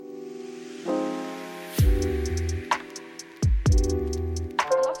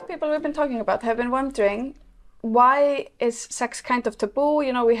people we've been talking about have been wondering, why is sex kind of taboo?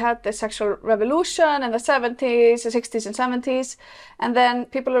 You know, we had the sexual revolution in the 70s, the 60s and 70s. And then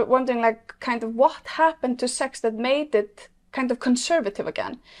people are wondering, like, kind of what happened to sex that made it kind of conservative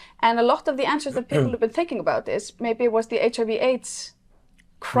again? And a lot of the answers that people have been thinking about is maybe it was the HIV/AIDS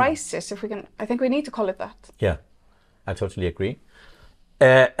crisis, if we can, I think we need to call it that. Yeah, I totally agree.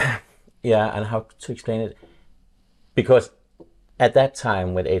 Yeah, and how to explain it? Because at that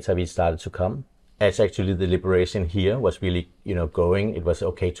time when HIV started to come, as actually the liberation here was really, going, it was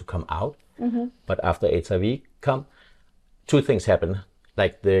okay to come out. But after HIV come, two things happened.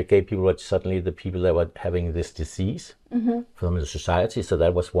 Like the gay people were suddenly the people that were having this disease from the society. So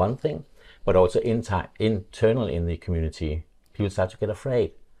that was one thing. But also internal in the community, people started to get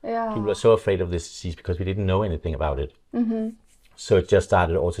afraid. Yeah. People were so afraid of this disease because we didn't know anything about it. So it just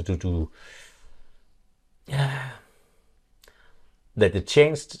started also to do, that it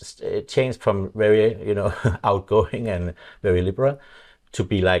changed from very, outgoing and very liberal to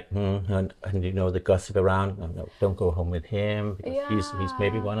be like, and the gossip around, no, don't go home with him because he's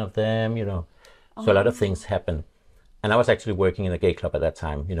maybe one of them, So a lot of things happen. And I was actually working in a gay club at that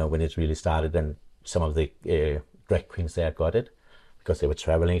time, when it really started, and some of the drag queens there got it because they were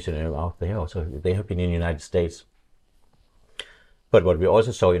traveling, out there. So they have been in the United States. But what we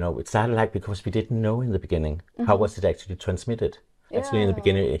also saw, it started like because we didn't know in the beginning, how was it actually transmitted? Actually, in the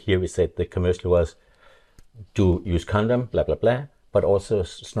beginning here we said the commercial was, do use condom, blah, blah, blah. But also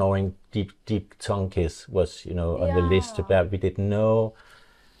snoring, deep tongue kiss was, on the list. We didn't know.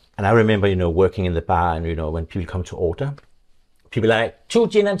 And I remember, working in the bar and, when people come to order, people are like, 2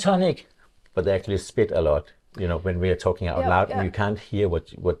 gin and tonic. But they actually spit a lot, when we are talking out loud and you can't hear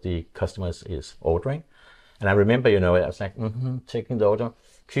what the customers is ordering. And I remember, I was like, taking the order,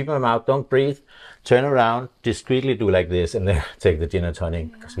 keep my mouth, don't breathe, turn around, discreetly do like this, and then take the gin and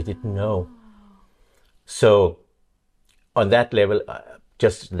tonic because we didn't know. So on that level,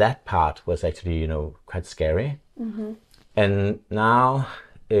 just that part was actually, quite scary. And now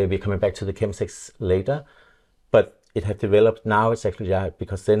we're coming back to the chemsex later, but it had developed. Now it's actually,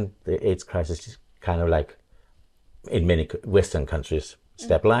 because then the AIDS crisis is kind of like in many Western countries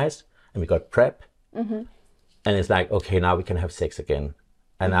stabilized, and we got PrEP. And it's like, okay, now we can have sex again.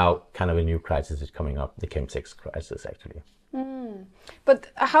 And now kind of a new crisis is coming up, the chemsex crisis actually. But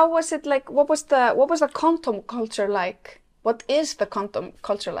how was it like, what was the condom culture like? What is the condom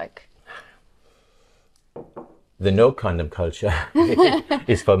culture like? The no condom culture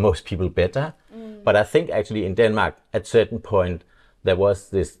is for most people better. But I think actually in Denmark, at a certain point, there was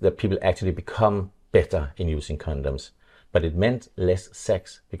this, that people actually become better in using condoms. But it meant less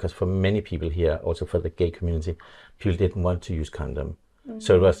sex, because for many people here, also for the gay community, people didn't want to use condom.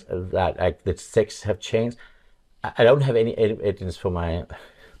 So it was that like the sex have changed. I don't have any evidence for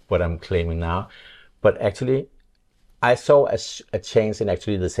what I'm claiming now, but actually I saw a change in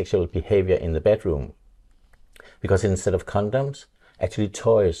actually the sexual behavior in the bedroom, because instead of condoms, actually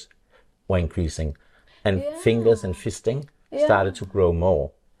toys were increasing, and fingers and fisting started to grow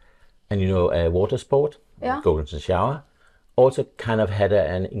more. And water sport, go into the shower, also kind of had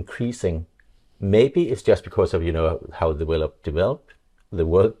an increasing. Maybe it's just because of how the world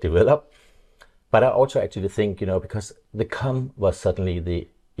developed, but I also actually think because the cum was suddenly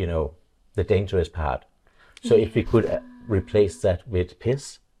the dangerous part. So if we could replace that with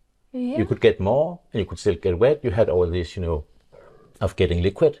piss, you could get more, and you could still get wet. You had all this of getting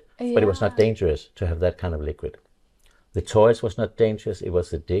liquid, but it was not dangerous to have that kind of liquid. The toys was not dangerous. It was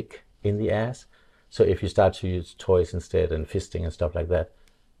the dick in the ass. So if you start to use toys instead and fisting and stuff like that,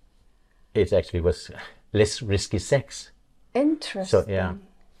 it actually was less risky sex. Interesting. So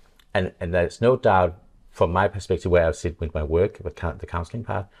and there's no doubt from my perspective where I sit with my work, the counseling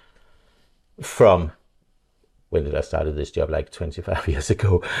part, from when did I started this job, like 25 years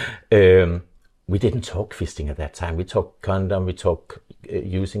ago, we didn't talk fisting at that time. We talked condom, we talked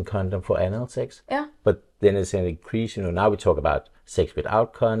using condom for anal sex. Yeah. But then it's an increase, now we talk about sex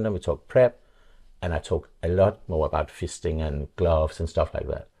without condom, we talk PrEP, and I talk a lot more about fisting and gloves and stuff like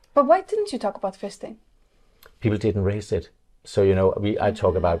that. But why didn't you talk about fisting? People didn't raise it. So, I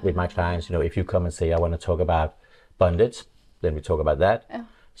talk about with my clients, if you come and say, I want to talk about bondage, then we talk about that. Yeah.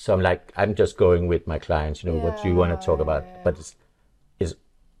 So I'm just going with my clients, what you want to talk about. But it's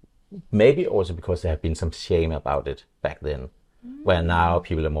maybe also because there have been some shame about it back then, where now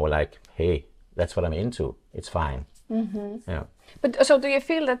people are more like, hey, that's what I'm into. It's fine. Yeah. But so do you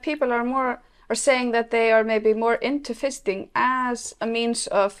feel that people are saying that they are maybe more into fisting as a means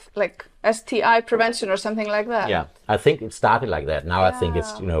of like STI prevention or something like that? Yeah, I think it started like that. Now I think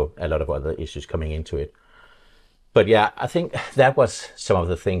it's, a lot of other issues coming into it. But yeah, I think that was some of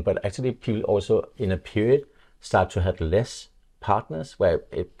the thing. But actually, people also in a period start to have less partners, where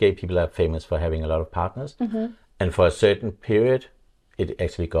gay people are famous for having a lot of partners. And for a certain period, it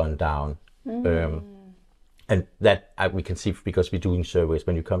actually gone down. And that we can see because we're doing surveys.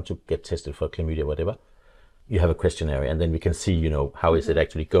 When you come to get tested for chlamydia, whatever, you have a questionnaire, and then we can see, how is it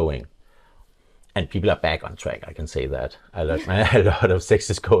actually going. And people are back on track. I can say that a lot of sex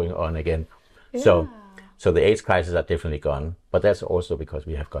is going on again. Yeah. So the AIDS crisis are definitely gone, but that's also because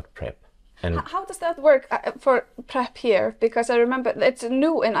we have got PrEP. And how does that work for PrEP here? Because I remember it's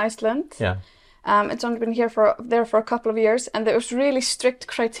new in Iceland. Yeah. It's only been there for a couple of years, and there was really strict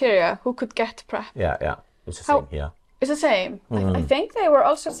criteria who could get PrEP. Yeah. It's the same here. It's the same. I think they were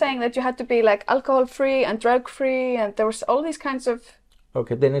also saying that you had to be like alcohol-free and drug-free, and there was all these kinds of...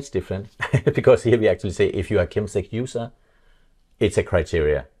 Okay, then it's different. Because here we actually say if you are a chemsex user, it's a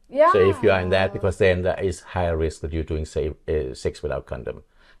criteria. Yeah. So if you are in that, because then there is higher risk that you're doing sex without condom,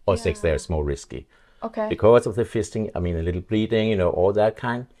 or sex there is more risky. Okay. Because of the fisting, a little bleeding, all that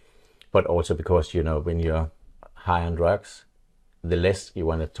kind. But also because, when you're high on drugs, the less you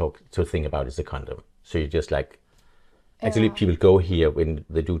want to think about is the condom. So you just actually people go here when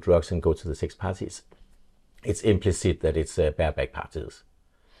they do drugs and go to the sex parties. It's implicit that it's bareback parties.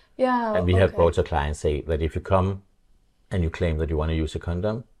 Yeah. And we have also clients say that if you come and you claim that you want to use a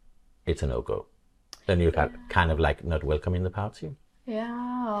condom, it's a no-go. Then you're kind of not welcome in the party.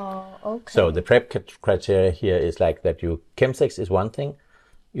 Yeah, okay. So the PrEP criteria here is that chemsex is one thing.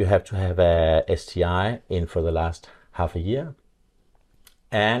 You have to have a STI in for the last half a year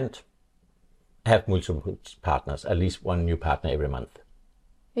and have multiple partners, at least one new partner every month.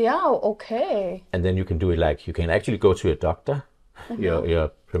 Yeah, okay. And then you can do it you can actually go to your doctor, your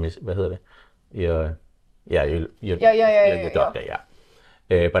premise, your doctor, yeah.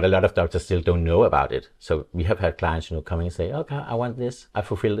 But a lot of doctors still don't know about it. So we have had clients, coming and say, okay, I want this, I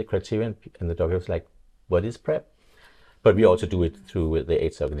fulfill the criteria, and the doctor was like, what is PrEP? But we also do it through the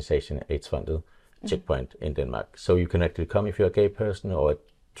AIDS organization, AIDS funded Checkpoint in Denmark. So you can actually come if you're a gay person or a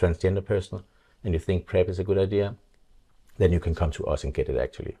transgender person and you think PrEP is a good idea, then you can come to us and get it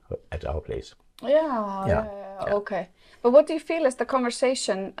actually at our place. Yeah. Okay. But what do you feel is the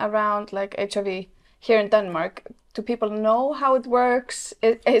conversation around HIV here in Denmark? Do people know how it works?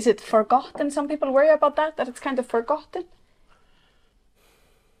 Is it forgotten? Some people worry about that it's kind of forgotten.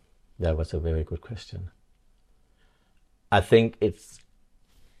 That was a very good question. I think it's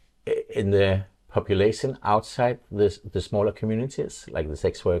in the population outside the smaller communities, like the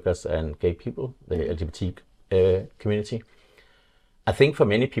sex workers and gay people, the LGBT community. I think for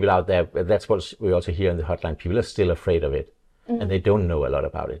many people out there, that's what we also hear in the hotline, people are still afraid of it and they don't know a lot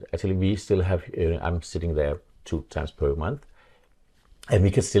about it. Actually, we still have, I'm sitting there 2 times per month and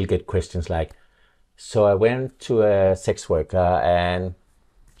we can still get questions like, so I went to a sex worker and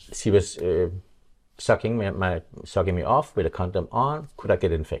she was sucking me off with a condom on, could I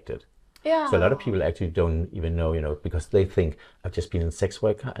get infected? Yeah. So a lot of people actually don't even know, because they think I've just been a sex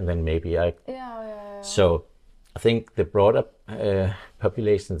worker and then maybe I... Yeah. So I think the broader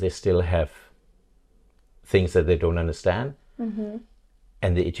population, they still have things that they don't understand.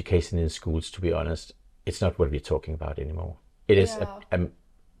 And the education in schools, to be honest, it's not what we're talking about anymore. It is a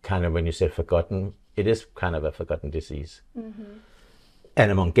kind of, when you say forgotten, it is kind of a forgotten disease.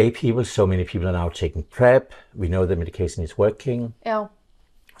 And among gay people, so many people are now taking PrEP. We know the medication is working. Yeah.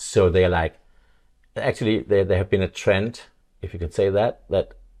 So they're actually, there have been a trend, if you could say that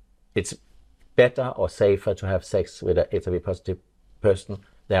it's better or safer to have sex with an HIV positive person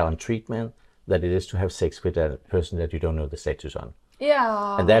they're on treatment than it is to have sex with a person that you don't know the status on.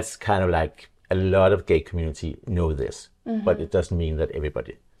 Yeah. And that's kind of a lot of gay community know this, but it doesn't mean that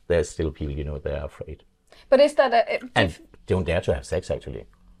everybody. There's still people, they're afraid. But is that and don't dare to have sex, actually.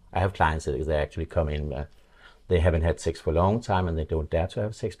 I have clients that they actually come in, they haven't had sex for a long time and they don't dare to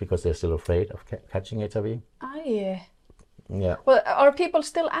have sex because they're still afraid of catching HIV. Yeah. Yeah. Well, are people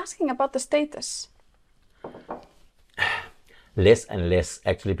still asking about the status? Less and less,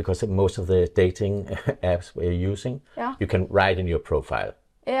 actually, because most of the dating apps we're using, you can write in your profile.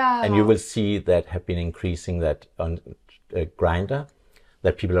 Yeah. And you will see that have been increasing that on Grindr,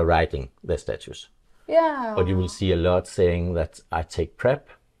 that people are writing their status. Yeah. But you will see a lot saying that I take PrEP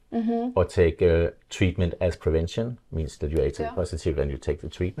or take treatment as prevention, means that you're HIV positive and you take the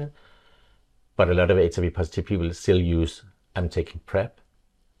treatment. But a lot of HIV positive people still use I'm taking PrEP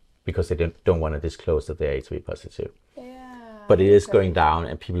because they don't want to disclose that they're HIV positive. Yeah. But it is going down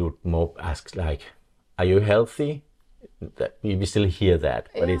and people would more ask are you healthy? That we still hear that,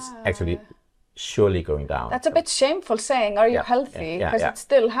 but it's actually surely going down. That's a bit shameful saying, are you healthy? Because it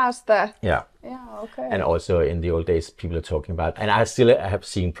still has the... Yeah. Yeah, okay. And also in the old days, people are talking about, and I have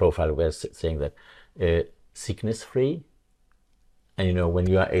seen profile where saying that sickness free. And when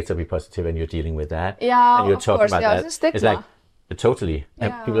you are HIV positive and you're dealing with that, and you're talking about that, it's like totally.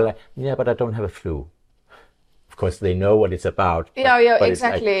 And people are like, yeah, but I don't have a flu. Of course, they know what it's about. But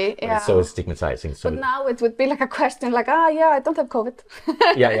exactly. But it's so stigmatizing. So but now it would be like a question, like, I don't have COVID.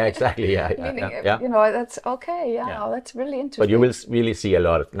 yeah, exactly. Meaning, yeah. That's okay. Yeah, that's really interesting. But you will really see a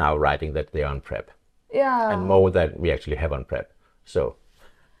lot now writing that they're on PrEP. Yeah. And more that we actually have on PrEP. So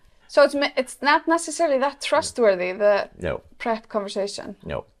it's not necessarily that trustworthy, the PrEP conversation.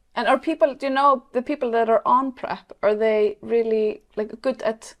 No. And are people, the people that are on PrEP, are they really good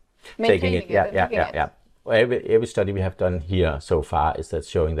at maintaining it? Yeah. Well, every study we have done here so far is that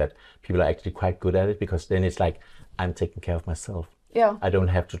showing that people are actually quite good at it, because then it's like, I'm taking care of myself. Yeah. I don't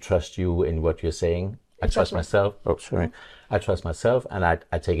have to trust you in what you're saying. I trust myself. I trust myself, and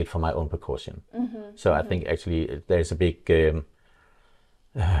I take it for my own precaution. So I think actually there's a big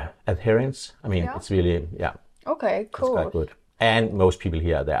adherence. I mean, it's really, Okay, cool. It's quite good. And most people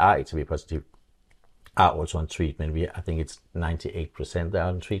here that are HIV positive are also on treatment. I think it's 98% that are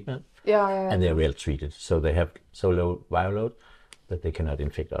on treatment. And they're well treated. So they have so low viral load that they cannot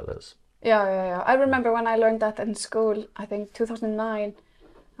infect others. Yeah. I remember when I learned that in school, I think 2009,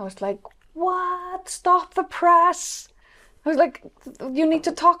 I was like, what? Stop the press. I was like, you need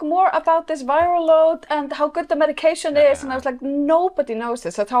to talk more about this viral load and how good the medication is. And I was like, nobody knows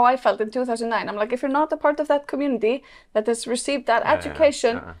this. That's how I felt in 2009. I'm like, if you're not a part of that community that has received that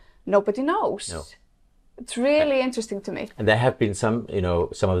education, nobody knows. No. It's really interesting to me. And there have been some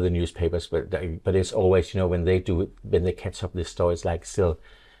of the newspapers, but it's always, when they catch up this story, it's like still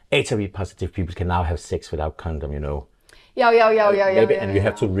HIV positive people can now have sex without condom, Yeah. And you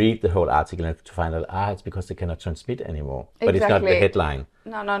have to read the whole article and to find out, it's because they cannot transmit anymore. Exactly. But it's not the headline.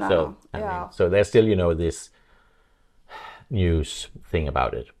 No. So, I mean, so there's still, this news thing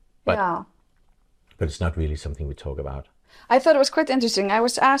about it. But it's not really something we talk about. I thought it was quite interesting. I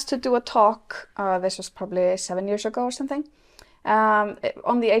was asked to do a talk, this was probably 7 years ago or something,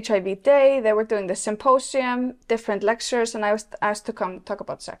 on the HIV day. They were doing the symposium, different lectures, and I was asked to come talk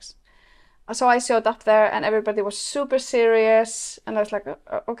about sex. So I showed up there and everybody was super serious, and I was like,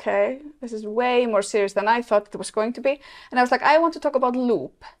 okay, this is way more serious than I thought it was going to be. And I was like, I want to talk about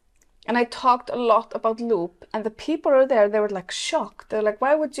loop. And I talked a lot about loop, and the people are there, they were like shocked. They're like,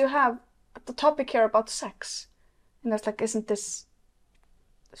 why would you have the topic here about sex? And I was like, isn't this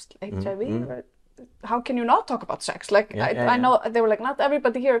HIV? Or how can you not talk about sex? Like, I know, they were like, not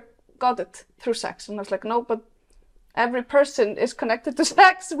everybody here got it through sex. And I was like, no, but every person is connected to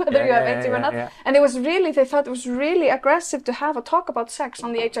sex, whether you have HIV or not. And it was really, they thought it was really aggressive to have a talk about sex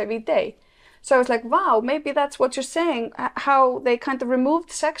on the HIV day. So I was like, wow, maybe that's what you're saying, how they kind of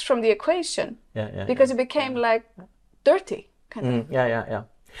removed sex from the equation. Because it became like dirty, kind of. Yeah.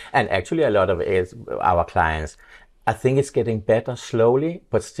 And actually a lot of our clients, I think it's getting better slowly,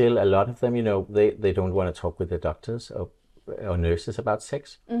 but still a lot of them, they don't want to talk with the doctors or nurses about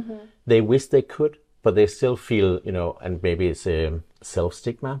sex. They wish they could, but they still feel, and maybe it's a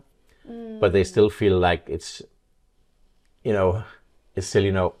self-stigma, but they still feel like it's, it's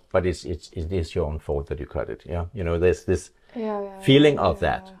still, but it is your own fault that you cut it. Yeah. There's this feeling of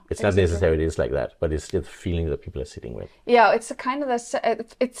that. It's not necessarily it's like that, but it's the feeling that people are sitting with. Yeah, it's a kind of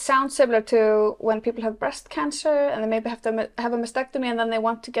it sounds similar to when people have breast cancer and they maybe have to have a mastectomy and then they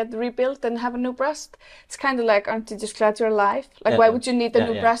want to get rebuilt and have a new breast. It's kind of like, aren't you just glad you're alive? Like, why would you need a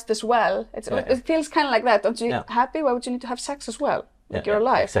new breast as well? It feels kind of like that. Aren't you happy? Why would you need to have sex as well? Like, you're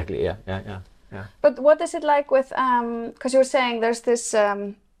alive. Exactly. Yeah. But what is it like with because you were saying there's this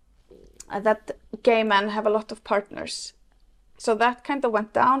that gay men have a lot of partners. So that kind of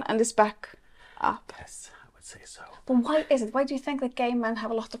went down and is back up. Yes, I would say so. But why is it? Why do you think that gay men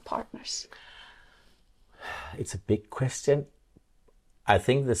have a lot of partners? It's a big question. I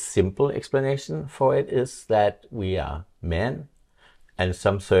think the simple explanation for it is that we are men, and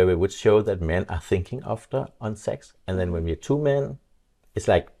some survey would show that men are thinking often on sex. And then when we're two men, it's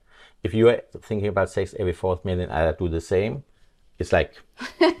like, if you are thinking about sex every fourth minute, I do the same. It's like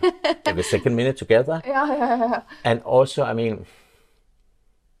every second minute together. Yeah. And also, I mean,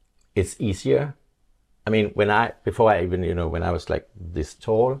 it's easier. I mean, when I was like this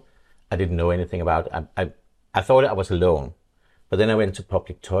tall, I didn't know anything about it. I thought I was alone. But then I went to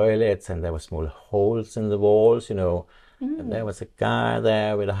public toilets and there were small holes in the walls, and there was a guy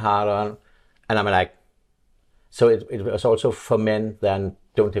there with a heart on. And I'm like, so it was also for men that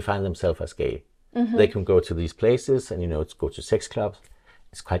don't define themselves as gay. They can go to these places and, go to sex clubs.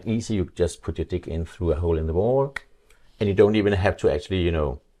 It's quite easy. You just put your dick in through a hole in the wall and you don't even have to actually,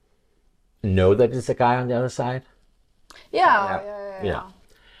 know that it's a guy on the other side. Yeah.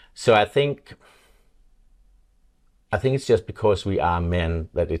 So I think it's just because we are men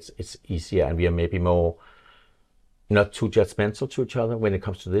that it's easier, and we are maybe more not too judgmental to each other when it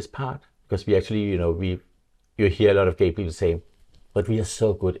comes to this part, because we actually, you hear a lot of gay people say, but we are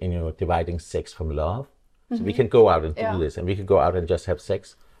so good in, dividing sex from love. So we can go out and do this, and we can go out and just have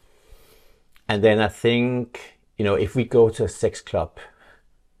sex. And then I think, if we go to a sex club,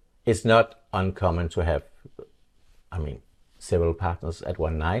 it's not uncommon to have, several partners at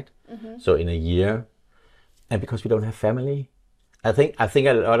one night. So in a year, and because we don't have family, I think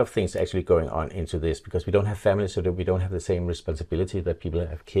a lot of things are actually going on into this, because we don't have family, so that we don't have the same responsibility that people that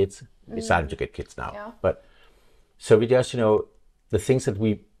have kids. We're starting to get kids now, but so we just, the things that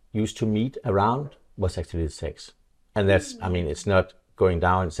we used to meet around was actually the sex, and that's, it's not going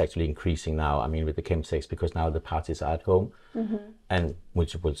down; it's actually increasing now. With the chemsex, because now the parties are at home, and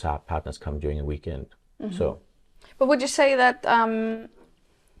multiple partners come during a weekend. So, but would you say that?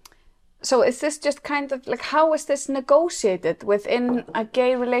 So is this just kind of like, how is this negotiated within a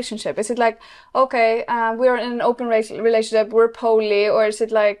gay relationship? Is it like, okay, we're in an open relationship, we're poly, or is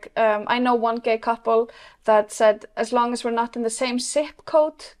it like, I know one gay couple that said, as long as we're not in the same zip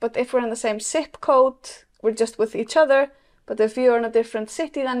code, but if we're in the same zip code, we're just with each other. But if you're in a different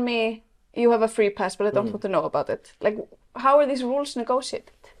city than me, you have a free pass, but I don't want to know about it. Like, how are these rules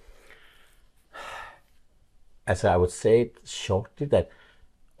negotiated? As I would say it shortly, that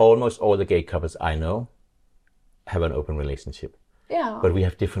almost all the gay couples I know have an open relationship. Yeah. But we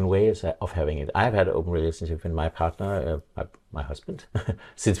have different ways of having it. I've had an open relationship with my partner, my husband,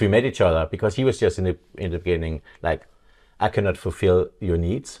 since we met each other, because he was just in the beginning like, I cannot fulfill your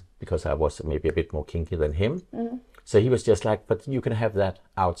needs because I was maybe a bit more kinky than him. So he was just like, but you can have that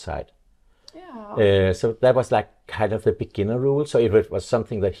outside. Yeah. So that was like kind of the beginner rule. So if it was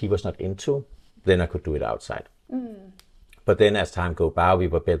something that he was not into, then I could do it outside. But then as time goes by, we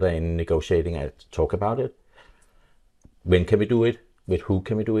were better in negotiating and talk about it. When can we do it? With who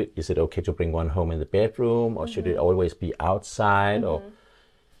can we do it? Is it okay to bring one home in the bedroom, or should it always be outside? Or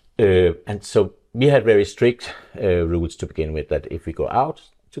and so we had very strict rules to begin with, that if we go out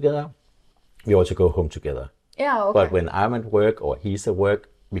together, we also go home together. Yeah, okay. But when I'm at work or he's at work,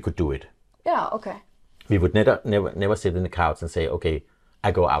 we could do it. Yeah, okay. We would never sit in the couch and say, okay,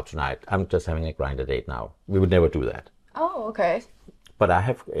 I go out tonight. I'm just having a grinder date now. We would never do that. Oh, okay. But I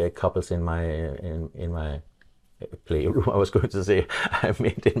have couples in my playroom. I was going to say, I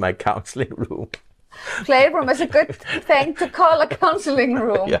meant in my counseling room. Playroom is a good thing to call a counseling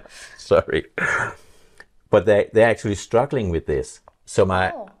room. Yeah, sorry. But they're actually struggling with this. So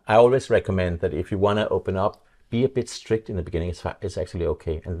I always recommend that if you want to open up, be a bit strict in the beginning. It's actually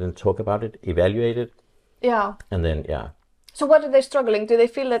okay, and then talk about it, evaluate it. Yeah. And then So what are they struggling? Do they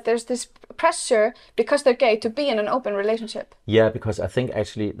feel that there's this pressure because they're gay to be in an open relationship? Yeah, because I think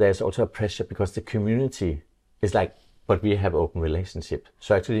actually there's also a pressure because the community is like, but we have open relationship.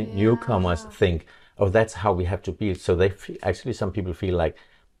 So actually newcomers think, oh, that's how we have to be. So they actually, some people feel like,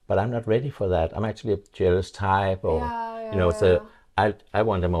 but I'm not ready for that. I'm actually a jealous type, or so I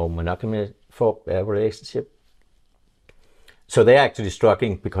want a more monogamous relationship. So they're actually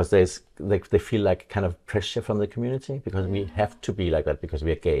struggling because they feel like kind of pressure from the community, because we have to be like that because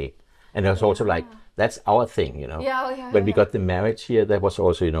we are gay. And there's also like, that's our thing, When we got the marriage here, there was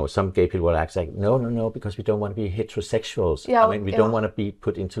also, some gay people were like, no, because we don't want to be heterosexuals. Yeah, we don't want to be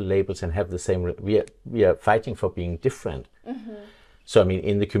put into labels and have the same, we are fighting for being different. So,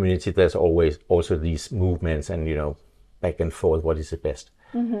 in the community, there's always also these movements and, back and forth, what is the best.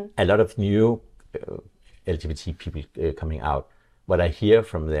 A lot of new LGBT people coming out, what I hear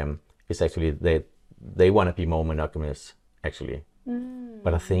from them is actually they want to be more monogamous, actually.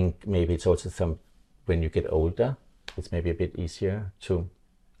 But I think maybe it's also when you get older, it's maybe a bit easier to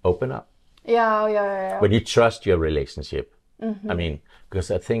open up. Yeah. When you trust your relationship.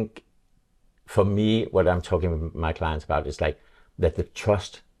 Because I think for me, what I'm talking with my clients about is like that the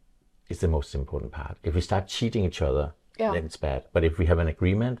trust is the most important part. If we start cheating each other, then it's bad. But if we have an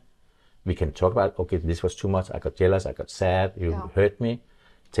agreement, we can talk about, okay, this was too much. I got jealous. I got sad. You hurt me.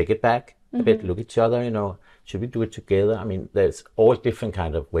 Take it back a bit. Look at each other. Should we do it together? There's all different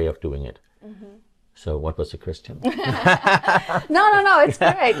kind of way of doing it. So what was the question? No. It's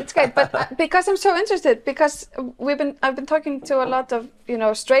great. It's great. But because I'm so interested, because I've been talking to a lot of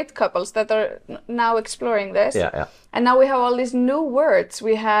straight couples that are now exploring this. Yeah. And now we have all these new words.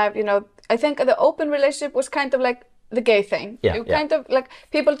 We have I think the open relationship was kind of like the gay thing. Kind of like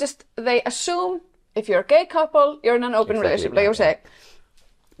people they assume if you're a gay couple, you're in an open relationship, like you're saying.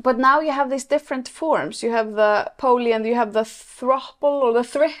 But now you have these different forms. You have the poly and you have the throuple or the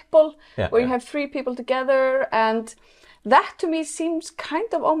triple, where you have 3 people together. And that to me seems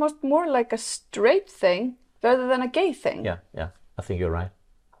kind of almost more like a straight thing rather than a gay thing. Yeah, I think you're right.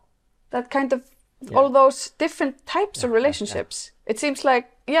 That kind of, all those different types of relationships. It seems like,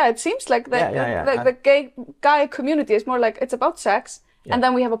 the gay guy community is more like, it's about sex, and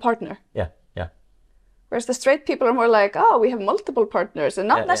then we have a partner. Yeah. Whereas the straight people are more like, oh, we have multiple partners and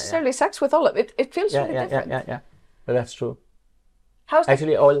not necessarily sex with all of it. It feels really different. Yeah. But that's true. How's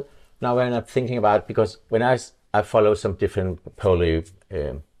actually now when I'm thinking about, because when I follow some different poly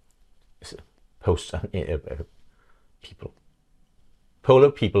posts on polo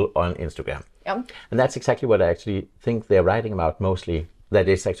people on Instagram. Yeah. And that's exactly what I actually think they're writing about mostly. That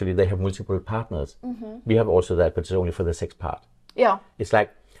is actually they have multiple partners. Mm-hmm. We have also that, but it's only for the sex part. Yeah. It's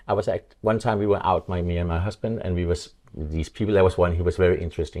like, one time we were out, me and my husband, and we was with these people. There was one, he was very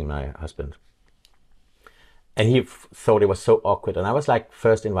interesting, my husband. And he thought it was so awkward. And I was like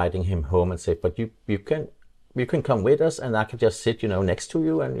first inviting him home and said, but you can come with us and I can just sit, next to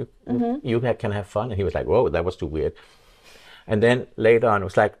you and you can have fun. And he was like, whoa, that was too weird. And then later on, it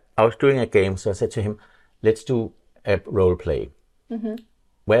was like, I was doing a game. So I said to him, let's do a role play. Mm-hmm.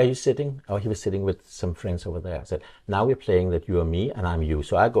 Where are you sitting? Oh, he was sitting with some friends over there. I said, now we're playing that you are me and I'm you.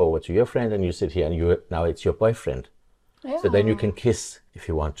 So I go over to your friend and you sit here and now it's your boyfriend. Yeah. So then you can kiss if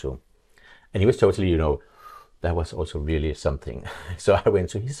you want to. And he was totally, that was also really something. So I went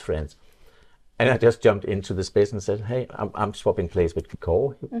to his friends and I just jumped into the space and said, hey, I'm swapping place with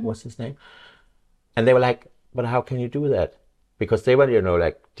Kåre, what's his name? And they were like, but how can you do that? Because they were,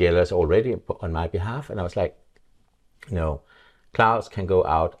 like jealous already on my behalf. And I was like, no. Klaus can go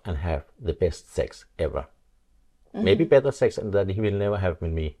out and have the best sex ever. Mm-hmm. Maybe better sex than he will never have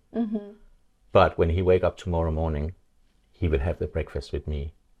with me. Mm-hmm. But when he wake up tomorrow morning, he will have the breakfast with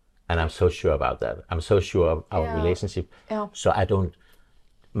me. And I'm so sure about that. I'm so sure of our relationship. Yeah. So I don't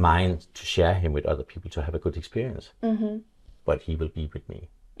mind to share him with other people to have a good experience. Mm-hmm. But he will be with me.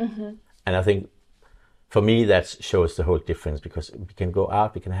 Mm-hmm. And I think for me, that shows the whole difference, because we can go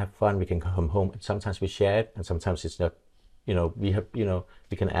out, we can have fun, we can come home. And sometimes we share it and sometimes it's not. We have,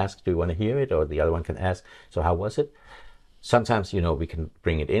 we can ask, do you want to hear it? Or the other one can ask, so how was it? Sometimes, we can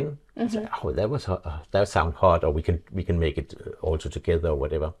bring it in and say, oh, that sounds hot, or we can make it also together or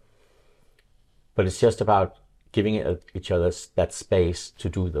whatever. But it's just about giving each other that space to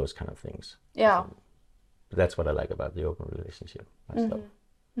do those kind of things. Yeah. That's what I like about the open relationship.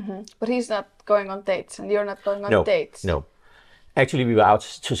 Mm-hmm. But he's not going on dates and you're not going on dates. No. Actually, we were out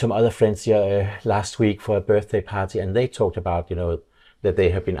to some other friends here last week for a birthday party, and they talked about, that they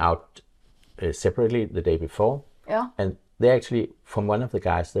have been out separately the day before. Yeah. And they actually, from one of the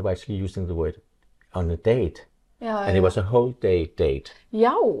guys, they were actually using the word on a date. Yeah. And it was a whole day date.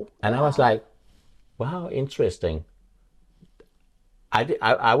 Yeah. And I was like, wow, interesting.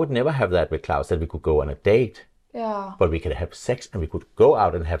 I would never have that with Klaus, that we could go on a date. Yeah. But we could have sex, and we could go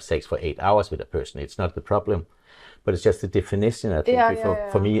out and have sex for 8 hours with a person. It's not the problem. But it's just the definition, I think.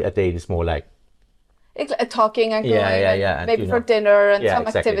 For me, a date is more like talking and going, and maybe for dinner and some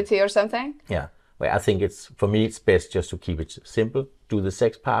activity or something. Yeah. Well, I think for me, it's best just to keep it simple, do the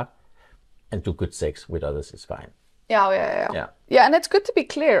sex part, and do good sex with others is fine. Yeah, and it's good to be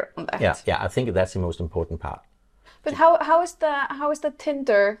clear on that. Yeah, I think that's the most important part. But how is the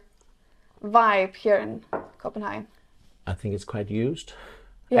Tinder vibe here in Copenhagen? I think it's quite used.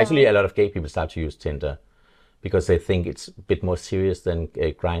 Yeah. Actually, a lot of gay people start to use Tinder because they think it's a bit more serious than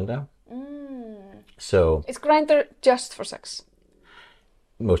Grindr. So is Grindr just for sex?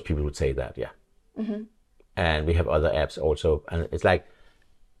 Most people would say that, yeah. Mm-hmm. And we have other apps also, and it's like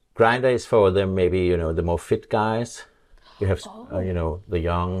Grindr is for them, maybe the more fit guys. You have the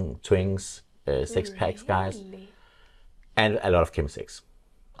young twins, six packs guys, and a lot of chemsex.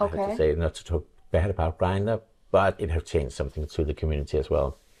 Okay. I have to say, not to talk bad about Grindr, but it has changed something to the community as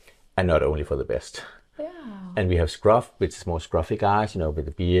well, and not only for the best. Yeah. And we have Scruff, which is more scruffy guys, with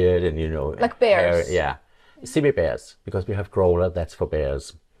the beard and like bears. Hair, yeah, semi-bears, because we have Growler, that's for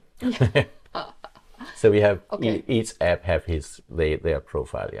bears. So we have each app have their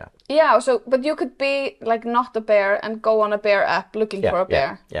profile, yeah. Yeah. So, but you could be like not a bear and go on a bear app looking for a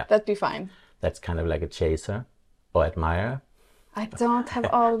bear. Yeah. That'd be fine. That's kind of like a chaser or admirer. I don't have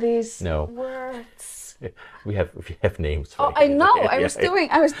all these words. We have names. For I know. I was doing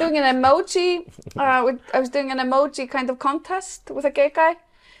an emoji. I was doing an emoji kind of contest with a gay guy,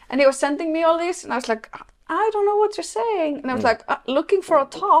 and he was sending me all these, and I was like, I don't know what you're saying. And I was like, looking for a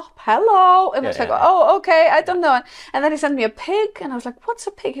top, hello. And I was like, oh, okay, I don't know. And then he sent me a pig, and I was like, what's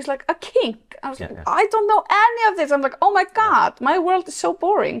a pig? He's like, a kink. I was like, I don't know any of this. I'm like, oh my God, my world is so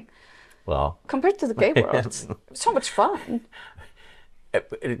boring. Well, compared to the gay world, it's so much fun.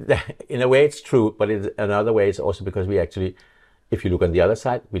 In a way it's true, but in another way it's also because we actually, if you look on the other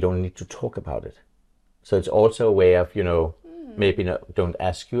side, we don't need to talk about it. So it's also a way of, maybe don't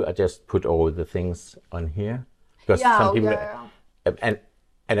ask you, I just put all the things on here. Because some people, and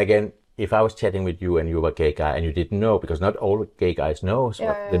again, if I was chatting with you and you were a gay guy and you didn't know, because not all gay guys know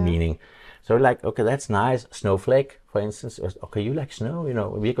the meaning. So like, okay, that's nice. Snowflake, for instance. Okay, you like snow,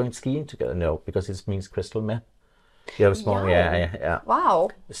 we're going skiing together. No, because it means crystal meth. You have small, Wow.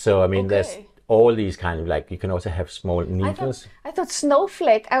 So, I mean, there's all these kind of, like, you can also have small needles. I thought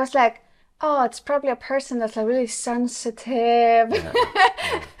snowflake, I was like, oh, it's probably a person that's like really sensitive,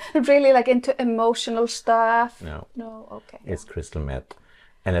 really like into emotional stuff. No, okay. It's crystal meth.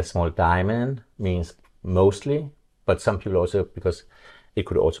 And a small diamond means mostly, but some people also, because it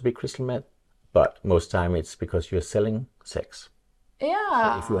could also be crystal meth, but most time it's because you're selling sex.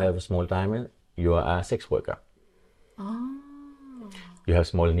 Yeah. So if you have a small diamond, you are a sex worker. Oh. You have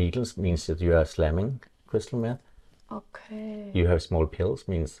small needles, means that you are slamming crystal meth. Okay. You have small pills,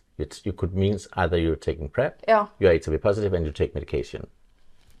 means means either you're taking PrEP, you're HIV positive, and you take medication.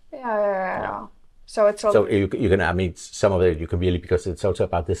 Yeah. So it's all. So you can, I mean, some of it you can really, because it's also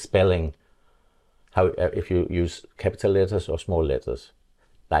about the spelling. How if you use capital letters or small letters,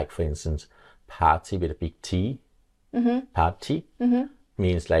 like for instance, party with a big T, party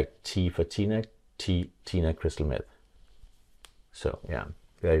means like T for Tina, Tina crystal meth. So yeah,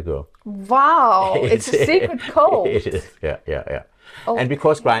 there you go. Wow, it's a secret code. It is, yeah. Okay. And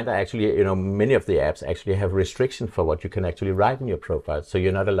because Grindr actually, many of the apps actually have restriction for what you can actually write in your profile. So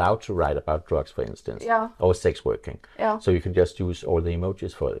you're not allowed to write about drugs, for instance, or sex working. Yeah. So you can just use all the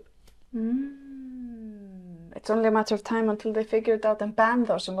emojis for it. It's only a matter of time until they figure it out and ban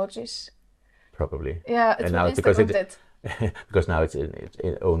those emojis. Probably. Yeah, it's what Instagram did. Because now it's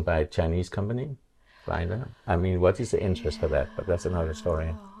owned by a Chinese company. Grindr. I mean, what is the interest for that? But that's another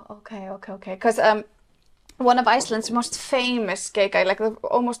story. Okay. Because one of Iceland's most famous gay guy, like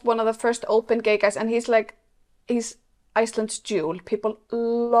almost one of the first open gay guys, and he's Iceland's jewel. People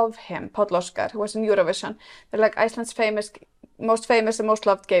love him. Páll Óskar, who was in Eurovision. They're like Iceland's most famous and most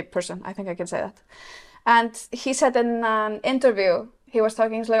loved gay person. I think I can say that. And he said in an interview, he was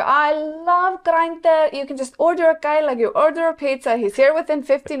talking, he's like, I love Grindr. You can just order a guy like you order a pizza. He's here within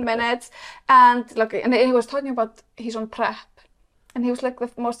 15 minutes. And he was talking about he's on PrEP. And he was like the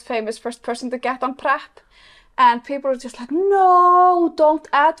most famous first person to get on PrEP. And people were just like, no, don't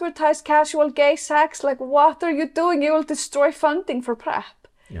advertise casual gay sex. Like, what are you doing? You will destroy funding for PrEP.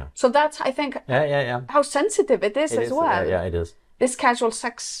 Yeah. So that's, I think, how sensitive it is as well. Yeah, it is. This casual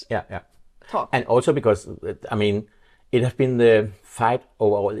sex talk. And also because, I mean, it has been the fight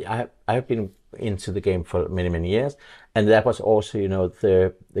over. I have been into the game for many, many years, and that was also,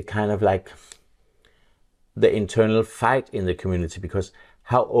 the kind of like the internal fight in the community, because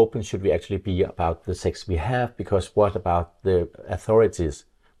how open should we actually be about the sex we have? Because what about the authorities?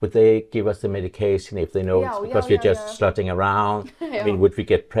 Would they give us the medication if they know it's because we're just slutting around? I mean, would we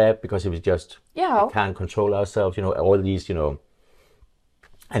get PrEP because it was just we can't control ourselves? All these,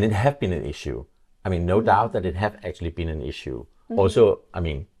 and it have been an issue. I mean, no doubt that it have actually been an issue. Also, I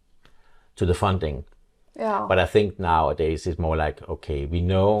mean, to the funding. Yeah. But I think nowadays it's more like, okay, we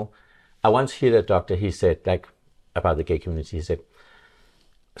know. I once heard a doctor, he said, like, about the gay community, he said,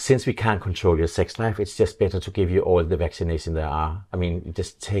 since we can't control your sex life, it's just better to give you all the vaccination there are. I mean, you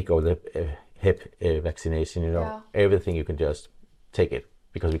just take all the hip vaccination, everything, you can just take it,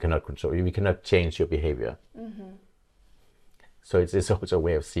 because we cannot control you. We cannot change your behavior. So it's also a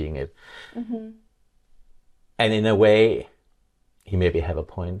way of seeing it. And in a way, he maybe have a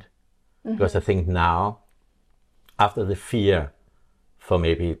point. Because I think now, after the fear for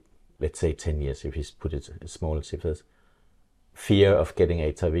maybe, let's say 10 years, if he's put it in small ciphers, fear of getting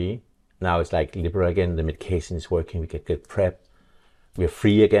HIV, now it's like liberal again, the medication is working, we can get PrEP, we're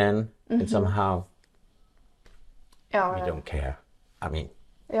free again, and somehow we don't care. I mean,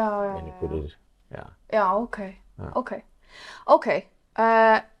 when you put it, okay.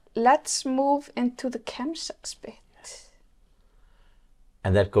 Let's move into the chemsex bit.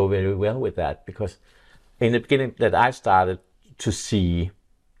 And that go very well with that, because in the beginning that I started to see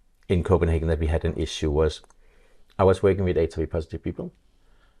in Copenhagen that we had an issue was, I was working with HIV positive people,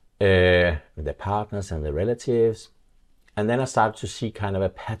 with their partners and their relatives. And then I started to see kind of a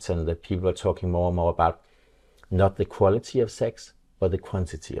pattern that people are talking more and more about, not the quality of sex, but the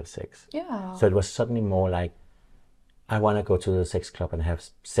quantity of sex. Yeah. So it was suddenly more like, I want to go to the sex club and have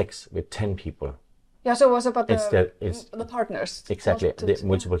sex with 10 people. Yeah, so it was about Instead, the partners. Exactly, the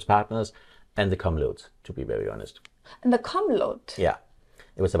multiple partners and the cum loads, to be very honest. And the cum load? Yeah,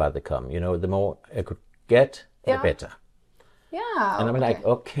 it was about the cum. You know, the more I could get, the better. Yeah. And I'm like,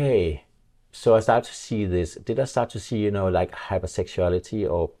 okay. So I started to see this. Did I start to see, you know, like hypersexuality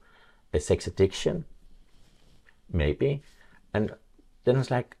or a sex addiction? Maybe. And then I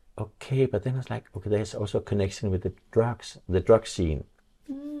was like, okay, but then I was like, okay, there's also a connection with the drugs, the drug scene.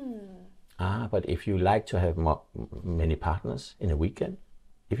 But if you like to have many partners in a weekend,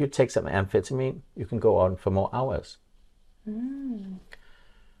 if you take some amphetamine, you can go on for more hours.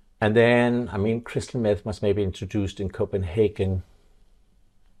 And then, I mean, crystal meth was maybe introduced in Copenhagen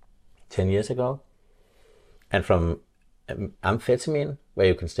 10 years ago. And from amphetamine, where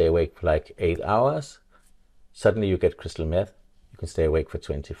you can stay awake for like 8 hours, suddenly you get crystal meth, you can stay awake for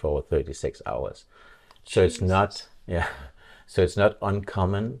 24 or 36 hours. So it's not, so it's not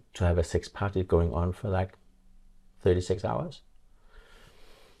uncommon to have a sex party going on for like 36 hours.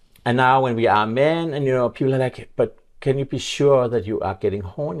 And now when we are men and, you know, people are like, but can you be sure that you are getting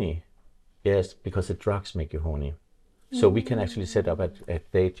horny? Yes, because the drugs make you horny. So we can actually set up a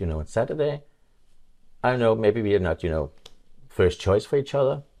date, you know, on Saturday. I don't know, maybe we are not, you know, first choice for each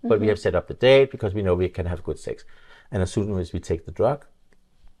other, but we have set up the date because we know we can have good sex. And as soon as we take the drug,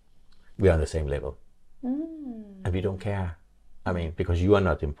 we are on the same level. And we don't care. I mean, because you are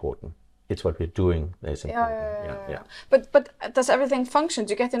not important. It's what we're doing that is important. Yeah. But does everything function?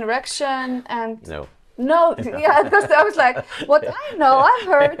 Do you get an erection and... No. No, yeah, because I was like, what I know, I've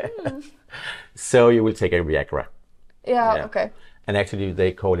heard. So you will take a Viagra. Yeah, okay. And actually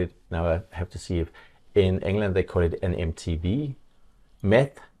they call it, now I have to see if, in England they call it an MTV,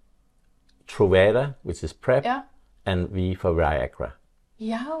 meth, Truvada, which is PrEP, and V for Viagra.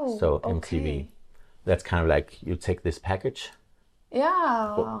 Yeah, so MTV. That's kind of like, you take this package.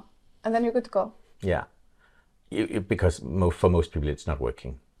 Yeah, and then you're good to go. Yeah, because for most people it's not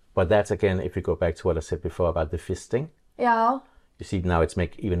working. But that's again, if you go back to what I said before about the fisting. Yeah. You see, now it's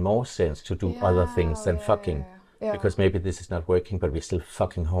make even more sense to do other things than fucking. Yeah. Because maybe this is not working, but we're still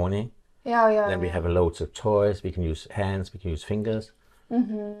fucking horny. Then we have loads of toys. We can use hands, we can use fingers,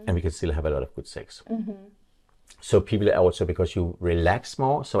 and we can still have a lot of good sex. So people are also, because you relax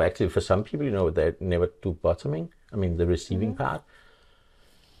more. So actually for some people, you know, they never do bottoming. I mean, the receiving part.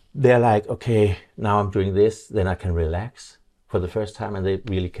 They're like, okay, now I'm doing this, then I can relax for the first time, and they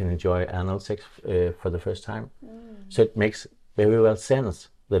really can enjoy anal sex for the first time. So it makes very well sense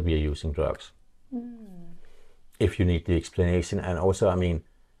that we are using drugs. If you need the explanation. And also, I mean,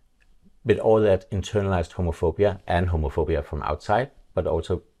 with all that internalized homophobia and homophobia from outside, but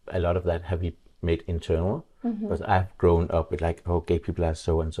also a lot of that have we made internal. Because I've grown up with like, oh, gay people are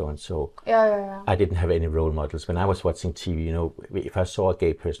so and so and so. I didn't have any role models. When I was watching TV, you know, if I saw a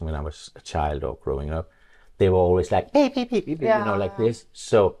gay person when I was a child or growing up, they were always like, beep, beep, beep, beep, you know, like this.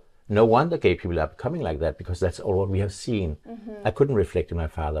 So no wonder gay people are becoming like that, because that's all what we have seen. I couldn't reflect in my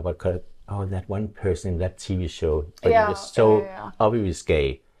father, but that one person in that TV show, but he was so obviously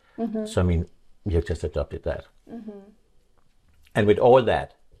gay. So I mean, we have just adopted that. And with all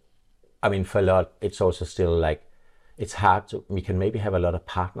that, I mean, for a lot, it's also still like, it's hard to, we can maybe have a lot of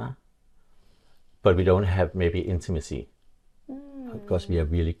partner, but we don't have maybe intimacy. Because we are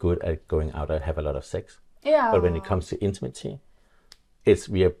really good at going out and have a lot of sex. But when it comes to intimacy,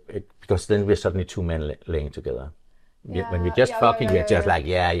 because then we're suddenly two men laying together. When we're just fucking, we're just like,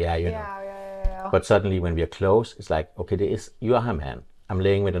 you know. But suddenly when we're close, it's like, okay, you are a man. I'm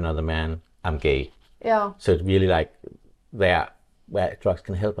laying with another man. I'm gay. So it's really like where drugs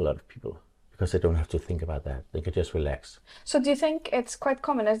can help a lot of people, because they don't have to think about that. They can just relax. So do you think it's quite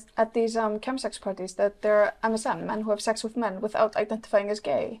common at these chemsex parties that there are MSM, men who have sex with men without identifying as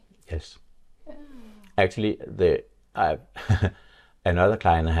gay? Yes. Actually, another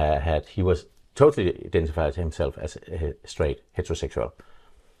client I had, he was totally identified himself as straight, heterosexual.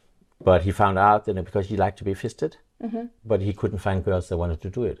 But he found out that because he liked to be fisted, but he couldn't find girls that wanted to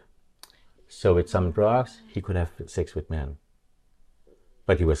do it. So with some drugs, he could have sex with men.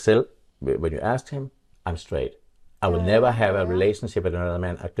 But he was still, when you asked him, I'm straight. I will never have a relationship with another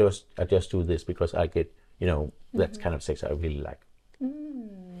man. I just do this because I get, you know, that kind of sex I really like.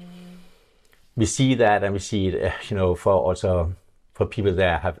 We see that, and we see it, you know, for people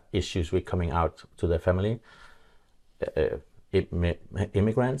that have issues with coming out to their family.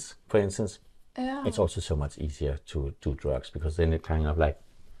 Immigrants, for instance, it's also so much easier to do drugs, because then it kind of like,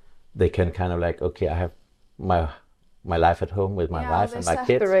 they can kind of like, okay, I have my life at home with my wife and my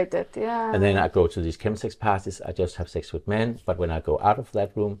kids. Separated, yeah. And then I go to these chemsex parties. I just have sex with men. But when I go out of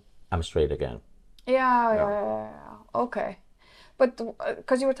that room, I'm straight again. Yeah. Okay. But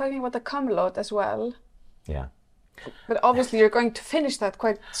because you were talking about the cum load as well. Yeah. But obviously you're going to finish that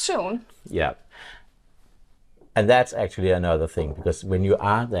quite soon. Yeah. And that's actually another thing, because when you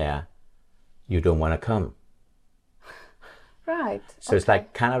are there, you don't want to come. Right. So it's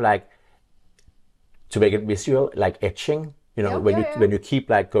like kind of like, to make it visual, like etching. You know, when you keep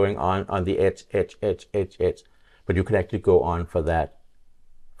like going on the edge, but you can actually go on for that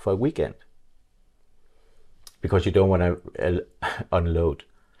for a weekend, because you don't want to unload,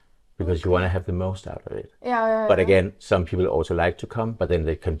 because you want to have the most out of it. But again, some people also like to come, but then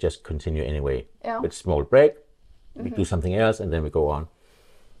they can just continue anyway. With small break, we do something else, and then we go on.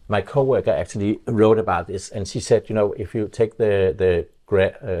 My coworker actually wrote about this, and she said, you know, if you take the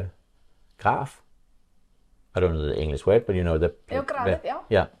graph, I don't know the English word, but you know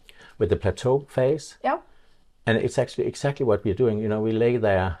with the plateau phase. And it's actually exactly what we're doing. You know, we lay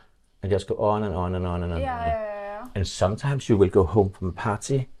there and just go on and on and on and on. And sometimes you will go home from a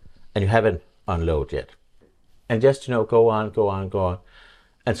party and you haven't unloaded yet. And just, you know, go on.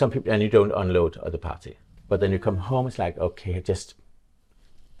 And some people, and you don't unload at the party. But then you come home, it's like, okay, just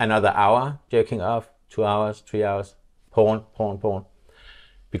another hour jerking off, 2 hours, 3 hours, porn.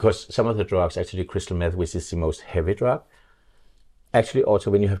 Because some of the drugs, actually crystal meth, which is the most heavy drug, actually also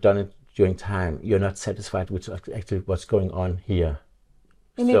when you have done it during time, you're not satisfied with actually what's going on here.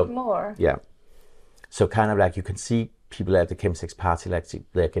 You need more. Yeah. So kind of like you can see people at the chemsex party, like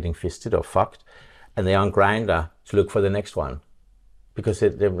they're getting fisted or fucked, and they're on Grindr to look for the next one. Because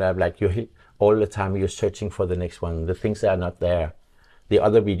they're like, you're all the time you're searching for the next one. The things that are not there. The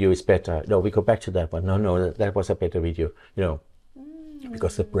other video is better. No, we go back to that one. No, that was a better video. You know,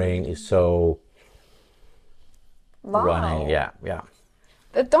 because the brain is so running. Yeah.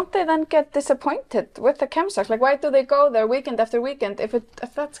 Don't they then get disappointed with the chemsex? Like, why do they go there weekend after weekend if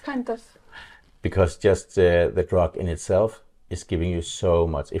that's kind of... Because just the drug in itself is giving you so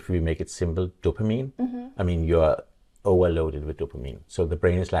much. If we make it simple, dopamine. I mean, you're overloaded with dopamine. So the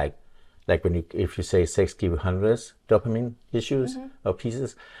brain is like if you say sex gives 100 dopamine issues or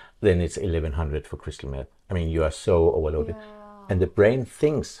pieces, then it's 1100 for crystal meth. I mean, you are so overloaded. And the brain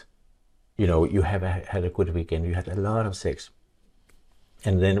thinks, you know, you have had a good weekend, you had a lot of sex.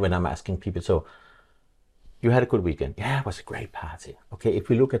 And then when I'm asking people, so you had a good weekend? Yeah, it was a great party. Okay, if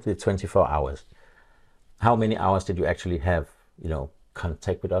we look at the 24 hours, how many hours did you actually have, you know,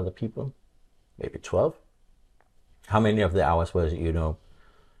 contact with other people? Maybe 12. How many of the hours was, you know,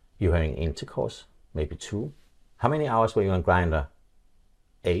 you having intercourse? Maybe 2. How many hours were you on Grindr?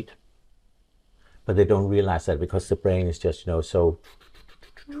 8. But they don't realize that because the brain is just, you know, so...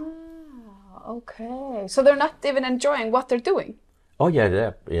 Okay. So they're not even enjoying what they're doing? Oh,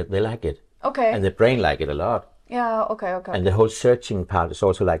 yeah, they like it. Okay. And the brain like it a lot. Yeah, okay. And the whole searching part is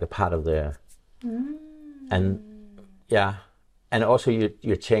also like a part of the... And, yeah. And also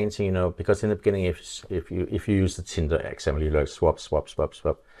you're changing, you know, because in the beginning, if you use the Tinder example, you like swap.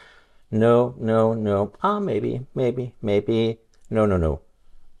 No. Ah, maybe. No.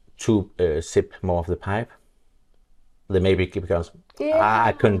 To sip more of the pipe. Then maybe it becomes,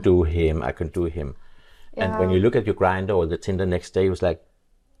 I can do him. Yeah. And when you look at your Grindr or the Tinder next day, it was like,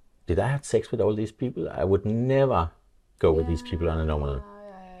 did I have sex with all these people? I would never go with these people on a normal.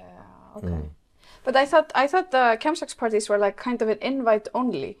 Okay. But I thought the chemsex parties were like kind of an invite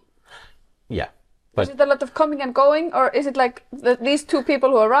only. Yeah. But is it a lot of coming and going, or is it like these 2 people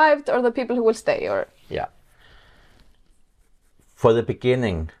who arrived, or the people who will stay, or? Yeah. For the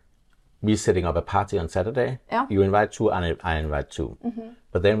beginning, we're setting up a party on Saturday. Yeah. You invite 2 and I invite 2.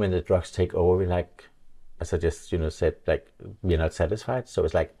 But then when the drugs take over, we like, as I just, you know, said, like, we're not satisfied. So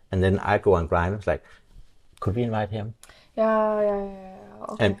it's like, and then I go on Grindr, it's like, could we invite him? Yeah.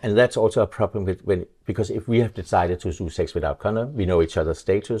 Okay. And that's also a problem because if we have decided to do sex without condom, we know each other's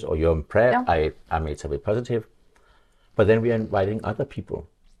status, or you're on PrEP, I'm HIV positive, but then we are inviting other people.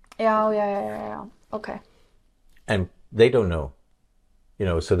 Yeah. Okay. And they don't know, you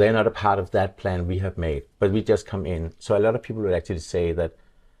know, so they're not a part of that plan we have made, but we just come in. So a lot of people will actually say that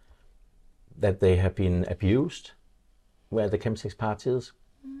they have been abused where the chemsex parties,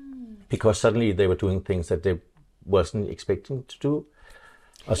 because suddenly they were doing things that they wasn't expecting to do.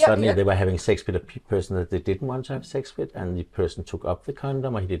 Or suddenly they were having sex with a person that they didn't want to have sex with, and the person took up the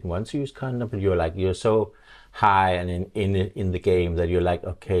condom, or he didn't want to use condom, but you're so high and in the game that you're like,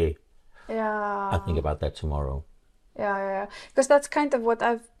 okay, I'll think about that tomorrow. Yeah. Because that's kind of what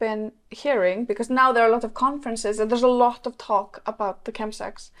I've been hearing. Because now there are a lot of conferences and there's a lot of talk about the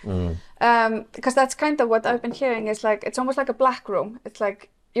chemsex. Because that's kind of what I've been hearing is like it's almost like a black room. It's like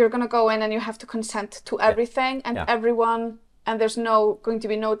you're gonna go in and you have to consent to everything and everyone, and there's going to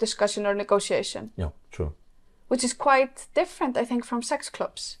be no discussion or negotiation. Yeah, true. Which is quite different, I think, from sex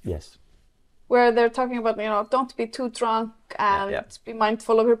clubs. Yes. Where they're talking about, don't be too drunk and be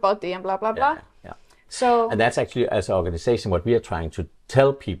mindful of your body and blah, blah, blah. Yeah. So, and that's actually, as an organization, what we are trying to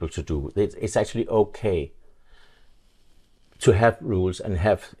tell people to do. It's actually okay to have rules and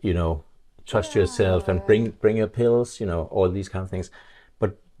have, trust yourself and bring your pills, all these kind of things.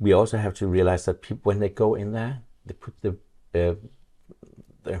 But we also have to realize that people, when they go in there, they put the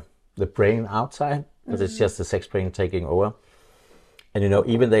brain outside, because it's just the sex brain taking over. And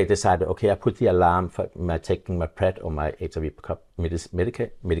even they decided, okay, I put the alarm for taking my Pred or my HIV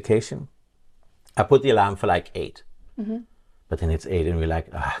medication. I put the alarm for like 8. But then it's 8 and we're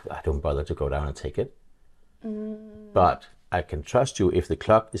like, I don't bother to go down and take it. But I can trust you, if the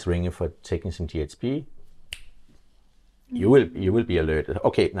clock is ringing for taking some GHB, you will be alerted.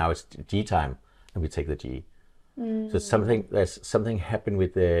 Okay, now it's G time, and we take the G. So there's something happened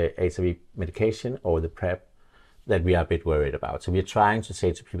with the HIV medication or the PrEP that we are a bit worried about. So we're trying to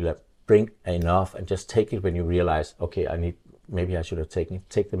say to people that bring enough and just take it when you realize, okay, maybe I should have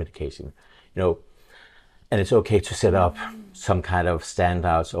take the medication, and it's okay to set up some kind of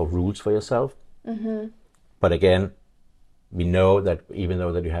standards or rules for yourself. But again, we know that even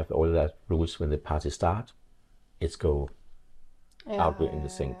though that you have all of that rules when the party starts, it's go out in the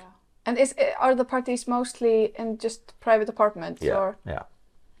sink. And are the parties mostly in just private apartments? Yeah.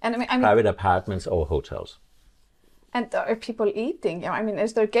 And I mean, private apartments or hotels. And are people eating?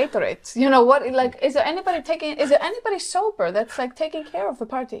 Is there Gatorade? What? Like, is there anybody sober that's like taking care of the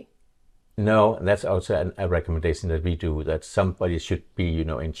party? No, that's also a recommendation that we do, that somebody should be,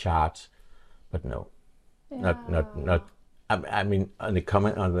 in charge, but no, not. On the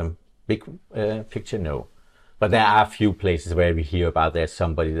comment on the big picture, no. But there are a few places where we hear about there's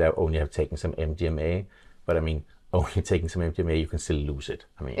somebody that only have taken some MDMA, but only taking some MDMA, you can still lose it.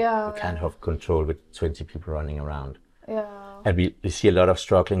 You can't have control with 20 people running around. Yeah. And we see a lot of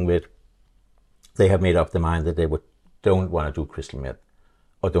struggling with, they have made up their mind that they don't want to do crystal meth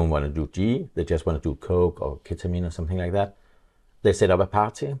or don't want to do G, they just want to do coke or ketamine or something like that. They set up a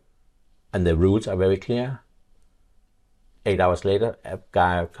party and the rules are very clear. 8 hours later, a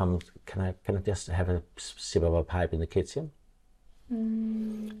guy comes, can I just have a sip of a pipe in the kitchen?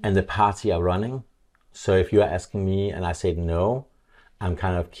 And the party are running. So if you are asking me and I say no, I'm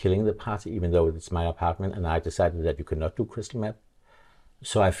kind of killing the party, even though it's my apartment and I decided that you cannot do crystal meth.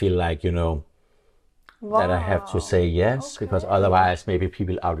 So I feel like, that I have to say yes, because otherwise maybe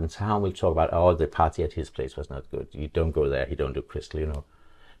people out in town will talk about, the party at his place was not good. You don't go there, he don't do crystal,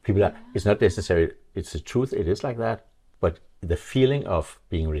 People are, it's not necessary, it's the truth, it is like that. But the feeling of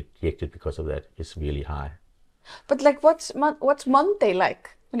being rejected because of that is really high. But like, what's Monday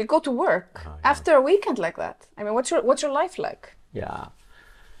like when you go to work after a weekend like that? What's your life like? Yeah.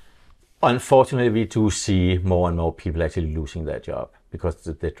 Unfortunately, we do see more and more people actually losing their job because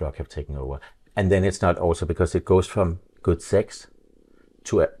the drug have taken over. And then it's not also because it goes from good sex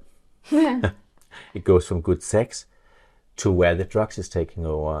to it goes from good sex to where the drugs is taking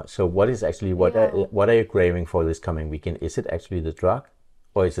over. So what is actually what are you craving for this coming weekend? Is it actually the drug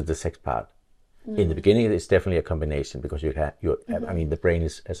or is it the sex part? In the beginning, it's definitely a combination because the brain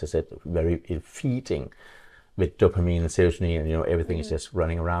is, as I said, very feeding with dopamine and serotonin, and everything is just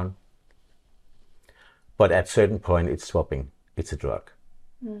running around. But at a certain point, it's swapping. It's a drug.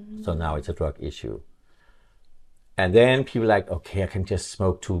 So now it's a drug issue. And then people are like, okay, I can just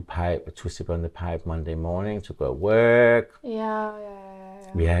smoke two sip on the pipe Monday morning to go work. Yeah.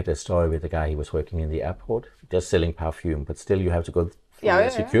 We had a story with a guy, he was working in the airport, just selling perfume, but still you have to go through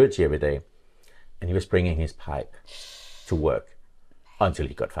security every day. And he was bringing his pipe to work until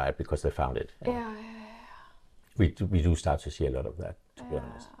he got fired because they found it. We do start to see a lot of that, to be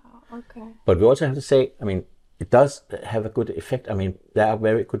honest. Okay. But we also have to say, it does have a good effect. There are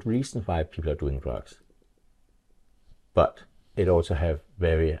very good reasons why people are doing drugs. But it also have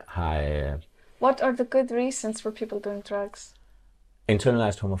very high... What are the good reasons for people doing drugs?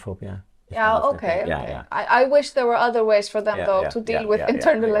 Internalized homophobia. Yeah, okay. I wish there were other ways for them, to deal with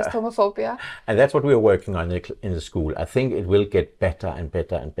internalized homophobia. And that's what we're working on in the school. I think it will get better and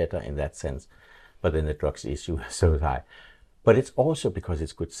better and better in that sense. But then the drugs issue is so high. But it's also because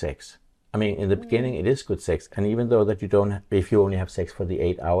it's good sex. In the beginning, it is good sex. And even though that if you only have sex for the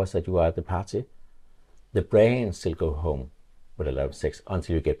 8 hours that you are at the party, the brain still go home with a lot of sex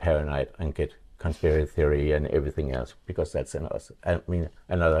until you get paranoid and get conspiracy theory and everything else, because that's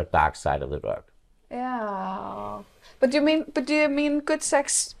another dark side of the drug. Yeah. But do you mean good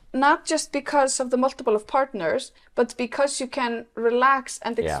sex not just because of the multiple of partners, but because you can relax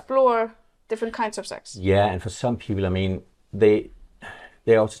and explore different kinds of sex? Yeah, and for some people, I mean, they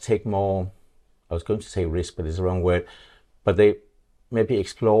also take more, I was going to say risk, but it's the wrong word, but they maybe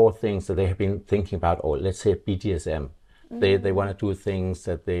explore things that they have been thinking about, or let's say BDSM. They want to do things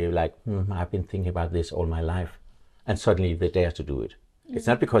that they like, I've been thinking about this all my life. And suddenly they dare to do it. It's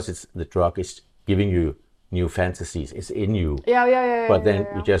not because it's the drug is giving you new fantasies, it's in you. Yeah. But then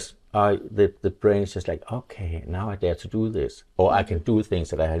you just, the brain is just like, okay, now I dare to do this. Or I can do things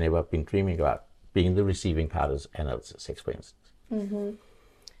that I have never been dreaming about, being the receiving part of anal sex, for instance.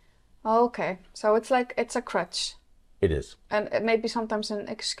 Okay, so it's a crutch. It is. And maybe sometimes an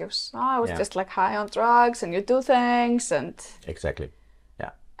excuse. I was just like high on drugs and you do things and... Exactly,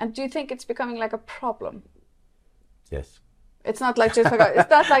 yeah. And do you think it's becoming like a problem? Yes. It's not like it's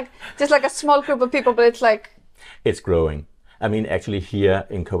not like just like a small group of people, but it's like... It's growing. I mean, actually here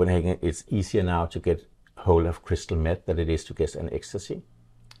in Copenhagen, it's easier now to get hold of crystal meth than it is to get an ecstasy.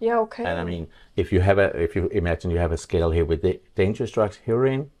 Yeah, okay. And I mean, if you imagine you have a scale here with the dangerous drugs,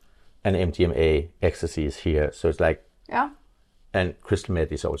 heroin and MDMA, ecstasy is here. So it's like... Yeah. And crystal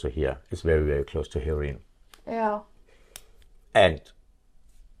meth is also here. It's very, very close to heroin. Yeah. And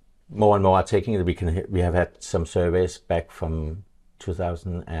more and more are taking it. We have had some surveys back from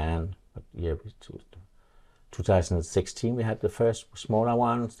 2016. We had the first smaller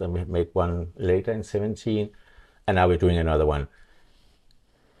ones. Then we had made one later in 17, and now we're doing another one.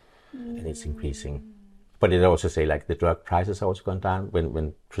 And it's increasing. But it also say like the drug prices have also gone down.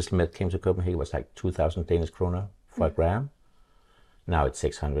 When crystal meth came to Copenhagen, it was like 2,000 Danish kroner for a gram. Now it's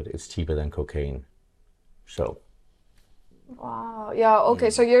 600. It's cheaper than cocaine. So. Wow. Yeah.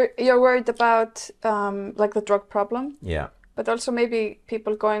 Okay. So you're worried about like the drug problem. Yeah. But also maybe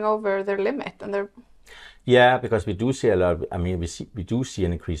people going over their limit and their. Yeah, because we do see a lot. We do see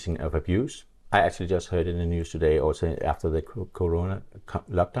an increasing of abuse. I actually just heard in the news today, also after the Corona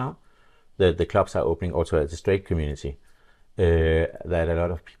lockdown, the clubs are opening also as a straight community. That a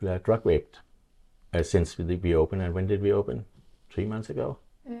lot of people are drug raped since we opened. And when did we open? 3 months ago.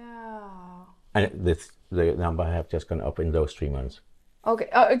 Yeah. And the number have just gone up in those 3 months. Okay.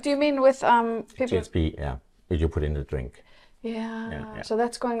 Do you mean with people? GSP, yeah. If you put in the drink. Yeah. So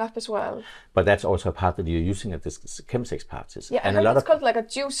that's going up as well. But that's also a part that you're using at this chemsex parties. Yeah, and I heard it's called like a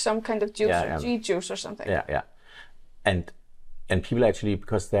juice, some kind of juice, or G-juice or something. Yeah. And people actually,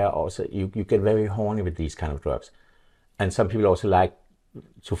 because they're also, you get very horny with these kind of drugs. And some people also like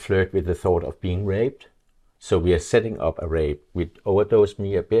to flirt with the thought of being raped. So we are setting up a rape. We overdose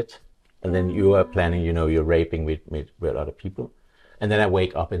me a bit, and then you are planning, you're raping with other people. And then I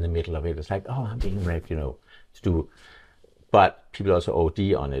wake up in the middle of it. It's like, oh, I'm being raped, to do. But people also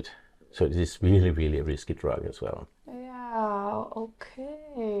OD on it. So it is really, really a risky drug as well. Yeah,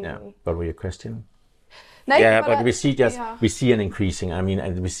 okay. Yeah, what were your question? No, but we see an increasing,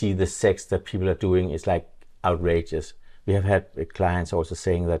 and we see the sex that people are doing is like outrageous. We have had clients also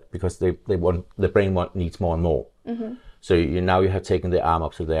saying that because the brain needs more and more. Mm-hmm. So now you have taken the arm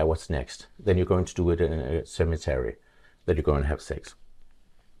up to there, what's next? Then you're going to do it in a cemetery, that you're going to have sex.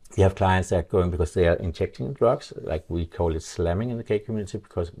 You have clients that are going because they are injecting drugs, like we call it slamming in the gay community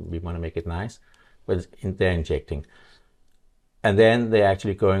because we want to make it nice, but they're injecting. And then they're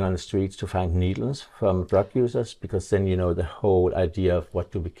actually going on the streets to find needles from drug users because then the whole idea of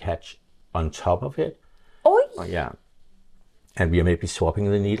what do we catch on top of it. Oh yeah. And we are maybe swapping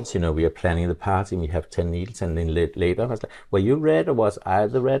the needles. We are planning the party and we have 10 needles. And then later I was like, were you red or was I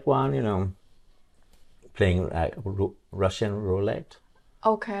the red one? Playing Russian roulette.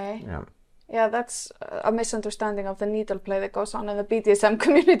 Okay. Yeah, that's a misunderstanding of the needle play that goes on in the BDSM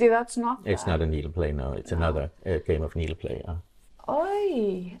community. That's not It's not a needle play, no. It's another game of needle play.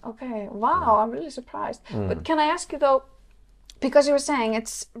 Oi, okay. Wow, I'm really surprised. But can I ask you though, because you were saying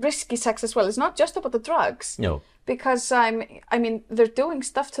it's risky sex as well. It's not just about the drugs. No. Because they're doing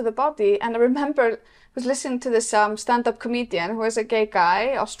stuff to the body. And I remember I was listening to this stand-up comedian who was a gay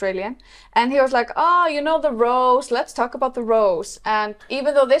guy, Australian. And he was like, the rose, let's talk about the rose. And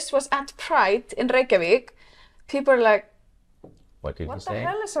even though this was at Pride in Reykjavik, people are like, what did you say? What the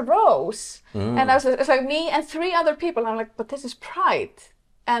hell is a rose? And it's like me and 3 other people. And I'm like, but this is Pride.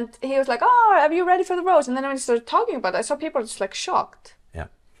 And he was like, are you ready for the rose? And then when he started talking about it, I saw people just like shocked. Yeah.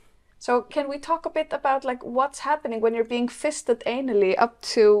 So can we talk a bit about like what's happening when you're being fisted anally up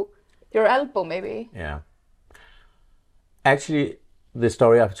to your elbow maybe? Yeah. Actually, the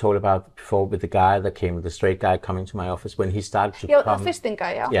story I've told about before with the guy that came, the straight guy coming to my office when he started to come. The fisting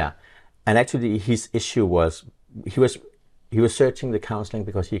guy, yeah. Yeah. And actually, his issue was he was searching the counseling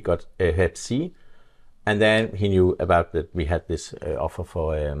because he got Hep C, and then he knew about that we had this offer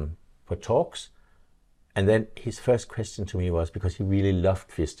for talks, and then his first question to me was, because he really loved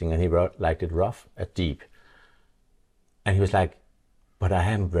fisting and he liked it rough and deep, and he was like, "But I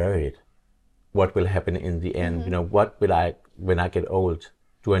am worried. What will happen in the end? You know, what will I when I get old?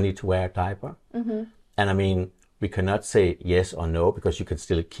 Do I need to wear a diaper?" And I mean, we cannot say yes or no because you can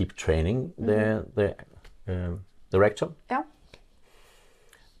still keep training the rectum. Yeah.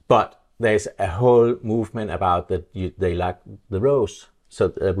 But there's a whole movement about that they like the rose. So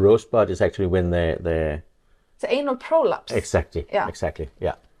the rose bud is actually when the anal prolapse. Exactly. Yeah. Exactly.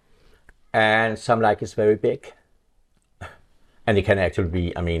 Yeah. And some like it's very big, and it can actually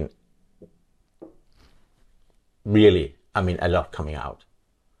be. I mean, really. I mean, a lot coming out.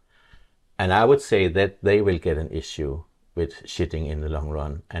 And I would say that they will get an issue with shitting in the long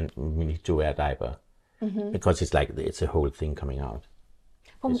run, and we need to wear a diaper because it's like it's a whole thing coming out.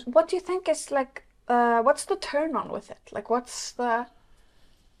 Well, what do you think is like? What's the turn on with it? Like, why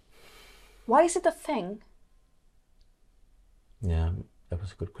is it a thing? Yeah, that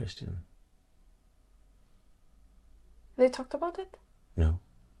was a good question. They talked about it? No.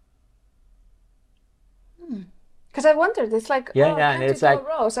 Because I wondered, it's like, and it's like a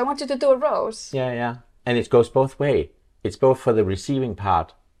rose? I want you to do a rose. Yeah, and it goes both way. It's both for the receiving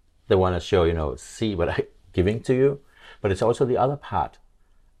part, they want to show, see what I'm giving to you, but it's also the other part.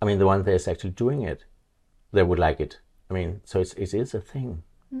 I mean, the one that's actually doing it, they would like it. I mean, so it is a thing.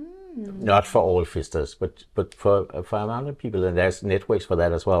 Not for all fisters, but for a amount of people, and there's networks for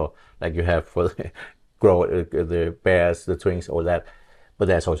that as well. Like you have for the bears, the twins, all that. But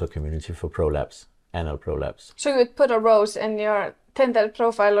there's also a community for prolapse. Anal prolapse. So you would put a rose in your Tinder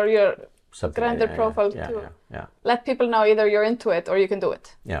profile or your Grindr profile to let people know either you're into it or you can do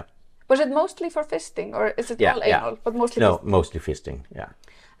it. Yeah. Was it mostly for fisting or is it all anal? But mostly fisting? Mostly fisting, yeah.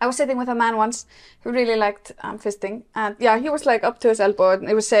 I was sitting with a man once who really liked fisting, and he was like up to his elbow and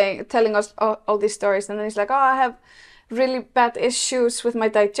he was telling us all these stories, and then he's like, I have really bad issues with my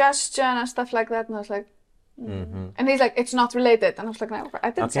digestion and stuff like that, and I was like, and he's like, it's not related, and I was like, no,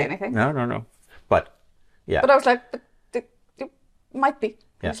 I didn't say anything. No. But I was like, but it might be.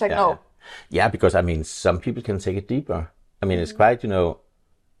 And he's like, no. Yeah, because I mean, some people can take it deeper. I mean, it's quite,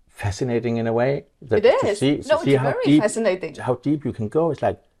 fascinating in a way. It is. It's very fascinating. How deep you can go. It's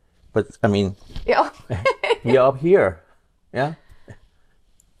like, but I mean, you're up here. Yeah.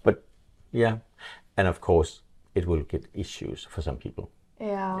 But yeah. And of course, it will get issues for some people.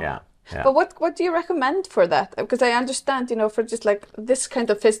 Yeah. But what do you recommend for that? Because I understand, for just like this kind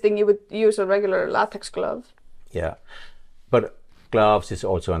of fisting, you would use a regular latex glove. Yeah. But gloves is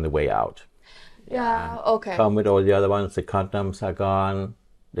also on the way out. Yeah, okay. Come with all the other ones. The condoms are gone.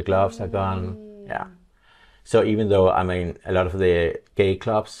 The gloves are gone. Yeah. So even though, I mean, a lot of the gay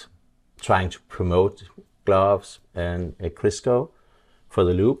clubs trying to promote gloves and a Crisco for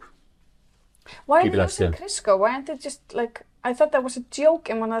the loop. Why are they using Crisco? Why aren't they just like... I thought that was a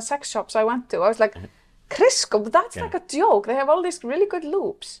joke in one of the sex shops I went to. I was like, Crisco, but that's like a joke. They have all these really good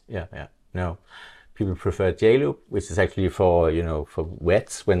loops. Yeah. No. People prefer J-loop, which is actually for, for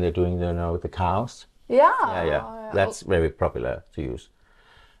wets when they're doing, the cows. Yeah. That's very popular to use.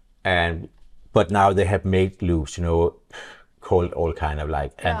 But now they have made loops, called all kind of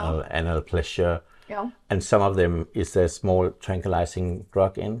like anal pleasure. Yeah. And some of them is a small tranquilizing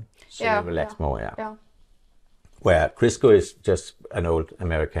drug in, so you relax more. Yeah. Where Crisco is just an old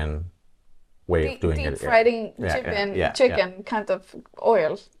American way of doing it. Deep frying chicken kind of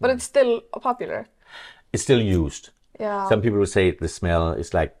oil, but it's still popular. It's still used. Yeah. Some people will say the smell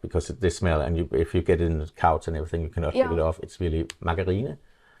is like, because of the smell, and if you get in the couch and everything, you cannot get it off. It's really margarine,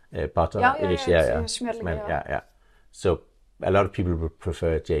 butter. Yeah. So a lot of people would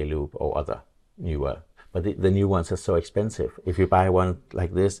prefer J-Lube or other newer, but the new ones are so expensive. If you buy one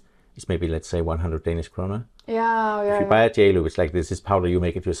like this, it's maybe, let's say, 100 Danish kroner. Yeah. If you buy a J-Lube, it's like this is powder, you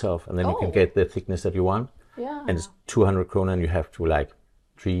make it yourself, and then you can get the thickness that you want. Yeah. And it's 200 kroner, and you have to like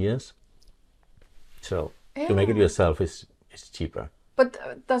 3 years. So to make it yourself is cheaper.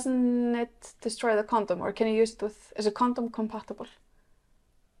 But doesn't it destroy the condom, or can you use it with? Is a condom compatible?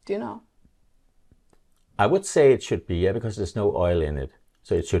 Do you know? I would say it should be, because there's no oil in it,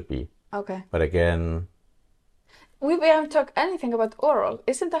 so it should be. Okay. But again, we haven't talked anything about oral.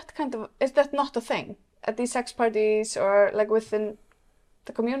 Is that not a thing at these sex parties or like within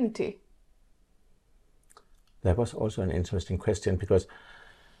the community? That was also an interesting question, because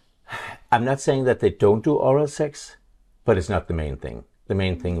I'm not saying that they don't do oral sex, but it's not the main thing. The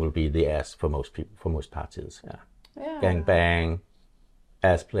main thing will be the ass for most people, for most parties. Yeah. Gang bang,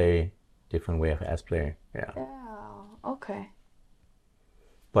 ass play, different way of ass play. Yeah. Yeah. Okay.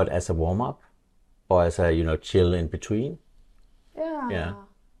 But as a warm up, or as a chill in between. Yeah.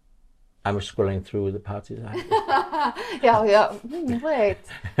 I'm scrolling through the parties. Yeah. Wait,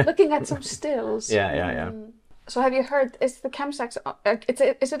 looking at some stills. Yeah. So have you heard? Is the chemsex?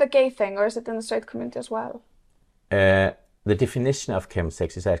 Is it a gay thing or is it in the straight community as well? The definition of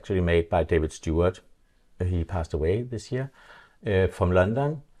chemsex is actually made by David Stewart. He passed away this year, from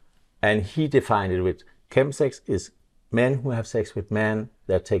London, and he defined it with chemsex is men who have sex with men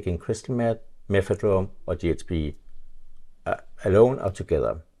that are taking crystal meth, methadone, or GHB, alone or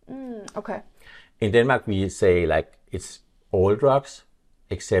together. Okay. In Denmark, we say like it's all drugs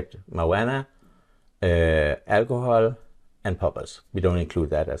except marijuana, alcohol, and poppers. We don't include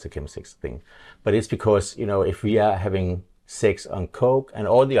that as a chemsex thing, but it's because if we are having sex on coke and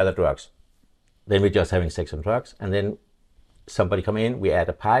all the other drugs, then we're just having sex on drugs, and then somebody come in, we add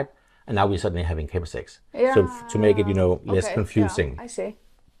a pipe, and now we're suddenly having chemsex. Yeah. So to make it less confusing. Yeah, I see.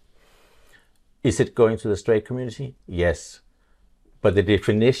 Is it going to the straight community? Yes. But the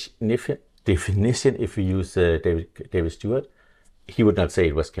definition, if we use David Stewart, he would not say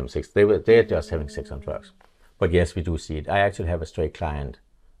it was chemsex. They're just having sex on drugs. But yes, we do see it. I actually have a straight client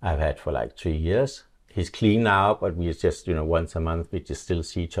I've had for like 3 years. He's clean now, but we just, once a month, we just still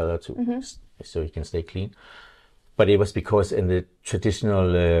see each other so he can stay clean. But it was because in the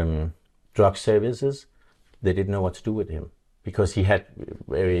traditional drug services, they didn't know what to do with him because he had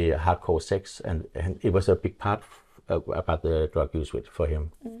very hardcore sex, and it was a big part about the drug use for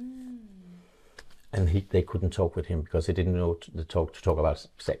him. And they couldn't talk with him because they didn't know to talk about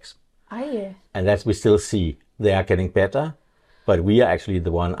sex. And that's we still see. They are getting better, but we are actually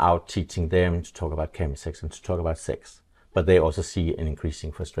the one out teaching them to talk about chemsex and to talk about sex. But they also see an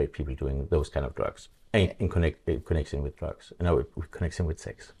increasing for straight people doing those kind of drugs in connection with drugs, connection with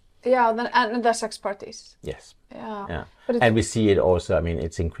sex. Yeah, and the sex parties. Yes. Yeah. And we see it also. I mean,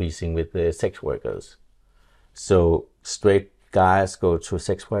 it's increasing with the sex workers. So straight guys go to a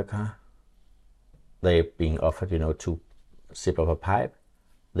sex worker. They're being offered, to sip of a pipe.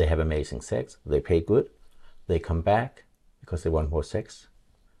 They have amazing sex. They pay good. They come back because they want more sex.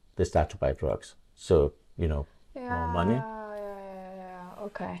 They start to buy drugs. So, more money. Yeah.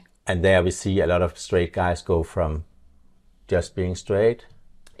 Okay. And there we see a lot of straight guys go from just being straight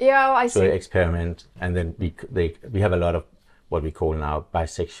to experiment. And then we have a lot of what we call now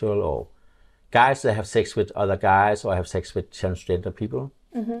bisexual, or guys that have sex with other guys or have sex with transgender people.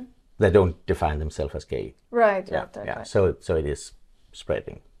 Mm-hmm. They don't define themselves as gay. Right. So it is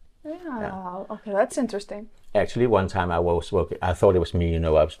spreading. Yeah. Okay, that's interesting. Actually, one time I was working, I thought it was me, I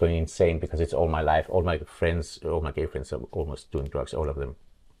was going insane because it's all my life. All my friends, all my gay friends are almost doing drugs, all of them.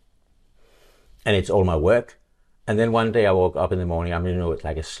 And it's all my work. And then one day I woke up in the morning, it's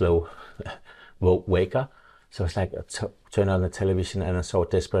like a slow waker. So it's like, turn on the television and I saw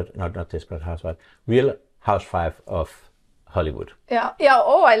not Desperate Housewife, Real Housewife of Hollywood. Yeah.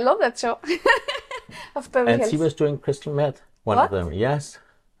 Oh, I love that show. Of Beverly Hills. And she was doing crystal meth, one of them, yes.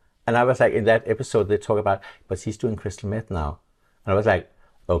 And I was like, in that episode, they talk about, but she's doing crystal meth now. And I was like,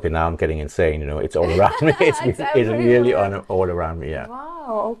 okay, now I'm getting insane, it's all around me. It's really all around me, yeah.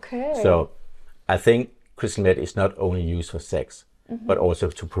 Wow, okay. So I think crystal meth is not only used for sex, but also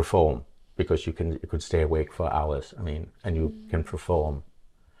to perform, because you could stay awake for hours, and you can perform.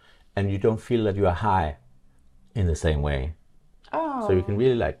 And you don't feel that you are high in the same way. Oh. So you can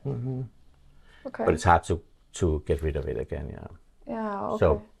really Okay. But it's hard to get rid of it again, yeah. Yeah, okay.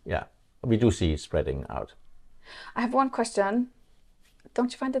 So, yeah, we do see it spreading out. I have one question.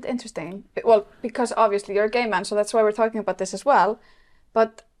 Don't you find it interesting? Well, because obviously you're a gay man, so that's why we're talking about this as well.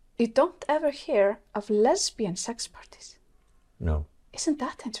 But you don't ever hear of lesbian sex parties. No. Isn't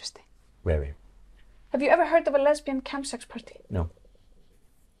that interesting? Very. Have you ever heard of a lesbian chemsex party? No.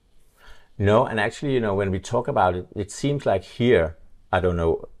 No, and actually, when we talk about it, it seems like here, I don't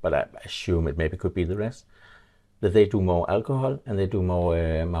know, but I assume it maybe could be the rest, that they do more alcohol and they do more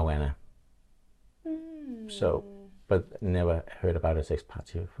marijuana. So, but never heard about a sex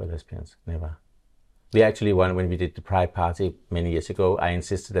party for lesbians, never. We actually, when we did the Pride party many years ago, I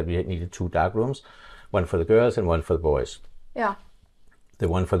insisted that we needed 2 dark rooms, one for the girls and one for the boys. Yeah. The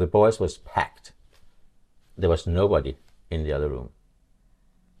one for the boys was packed. There was nobody in the other room.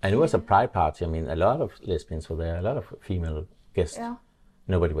 And it was a Pride party. A lot of lesbians were there, a lot of female guests. Yeah.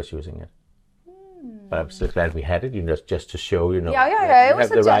 Nobody was using it. But I'm still glad we had it, just to show, Yeah, it was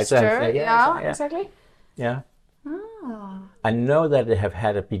a gesture. Yeah, exactly. Yeah. Ah. I know that they have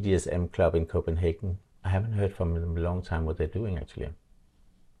had a BDSM club in Copenhagen. I haven't heard from them in a long time what they're doing, actually.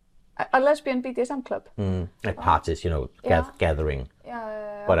 A lesbian BDSM club? Like parties, gathering.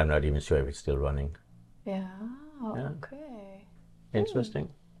 Yeah. But I'm not even sure if it's still running. Yeah. Yeah. Okay. Interesting.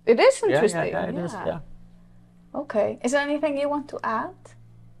 It is interesting. Yeah, it is. Yeah. Okay. Is there anything you want to add?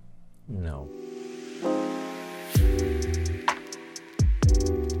 No.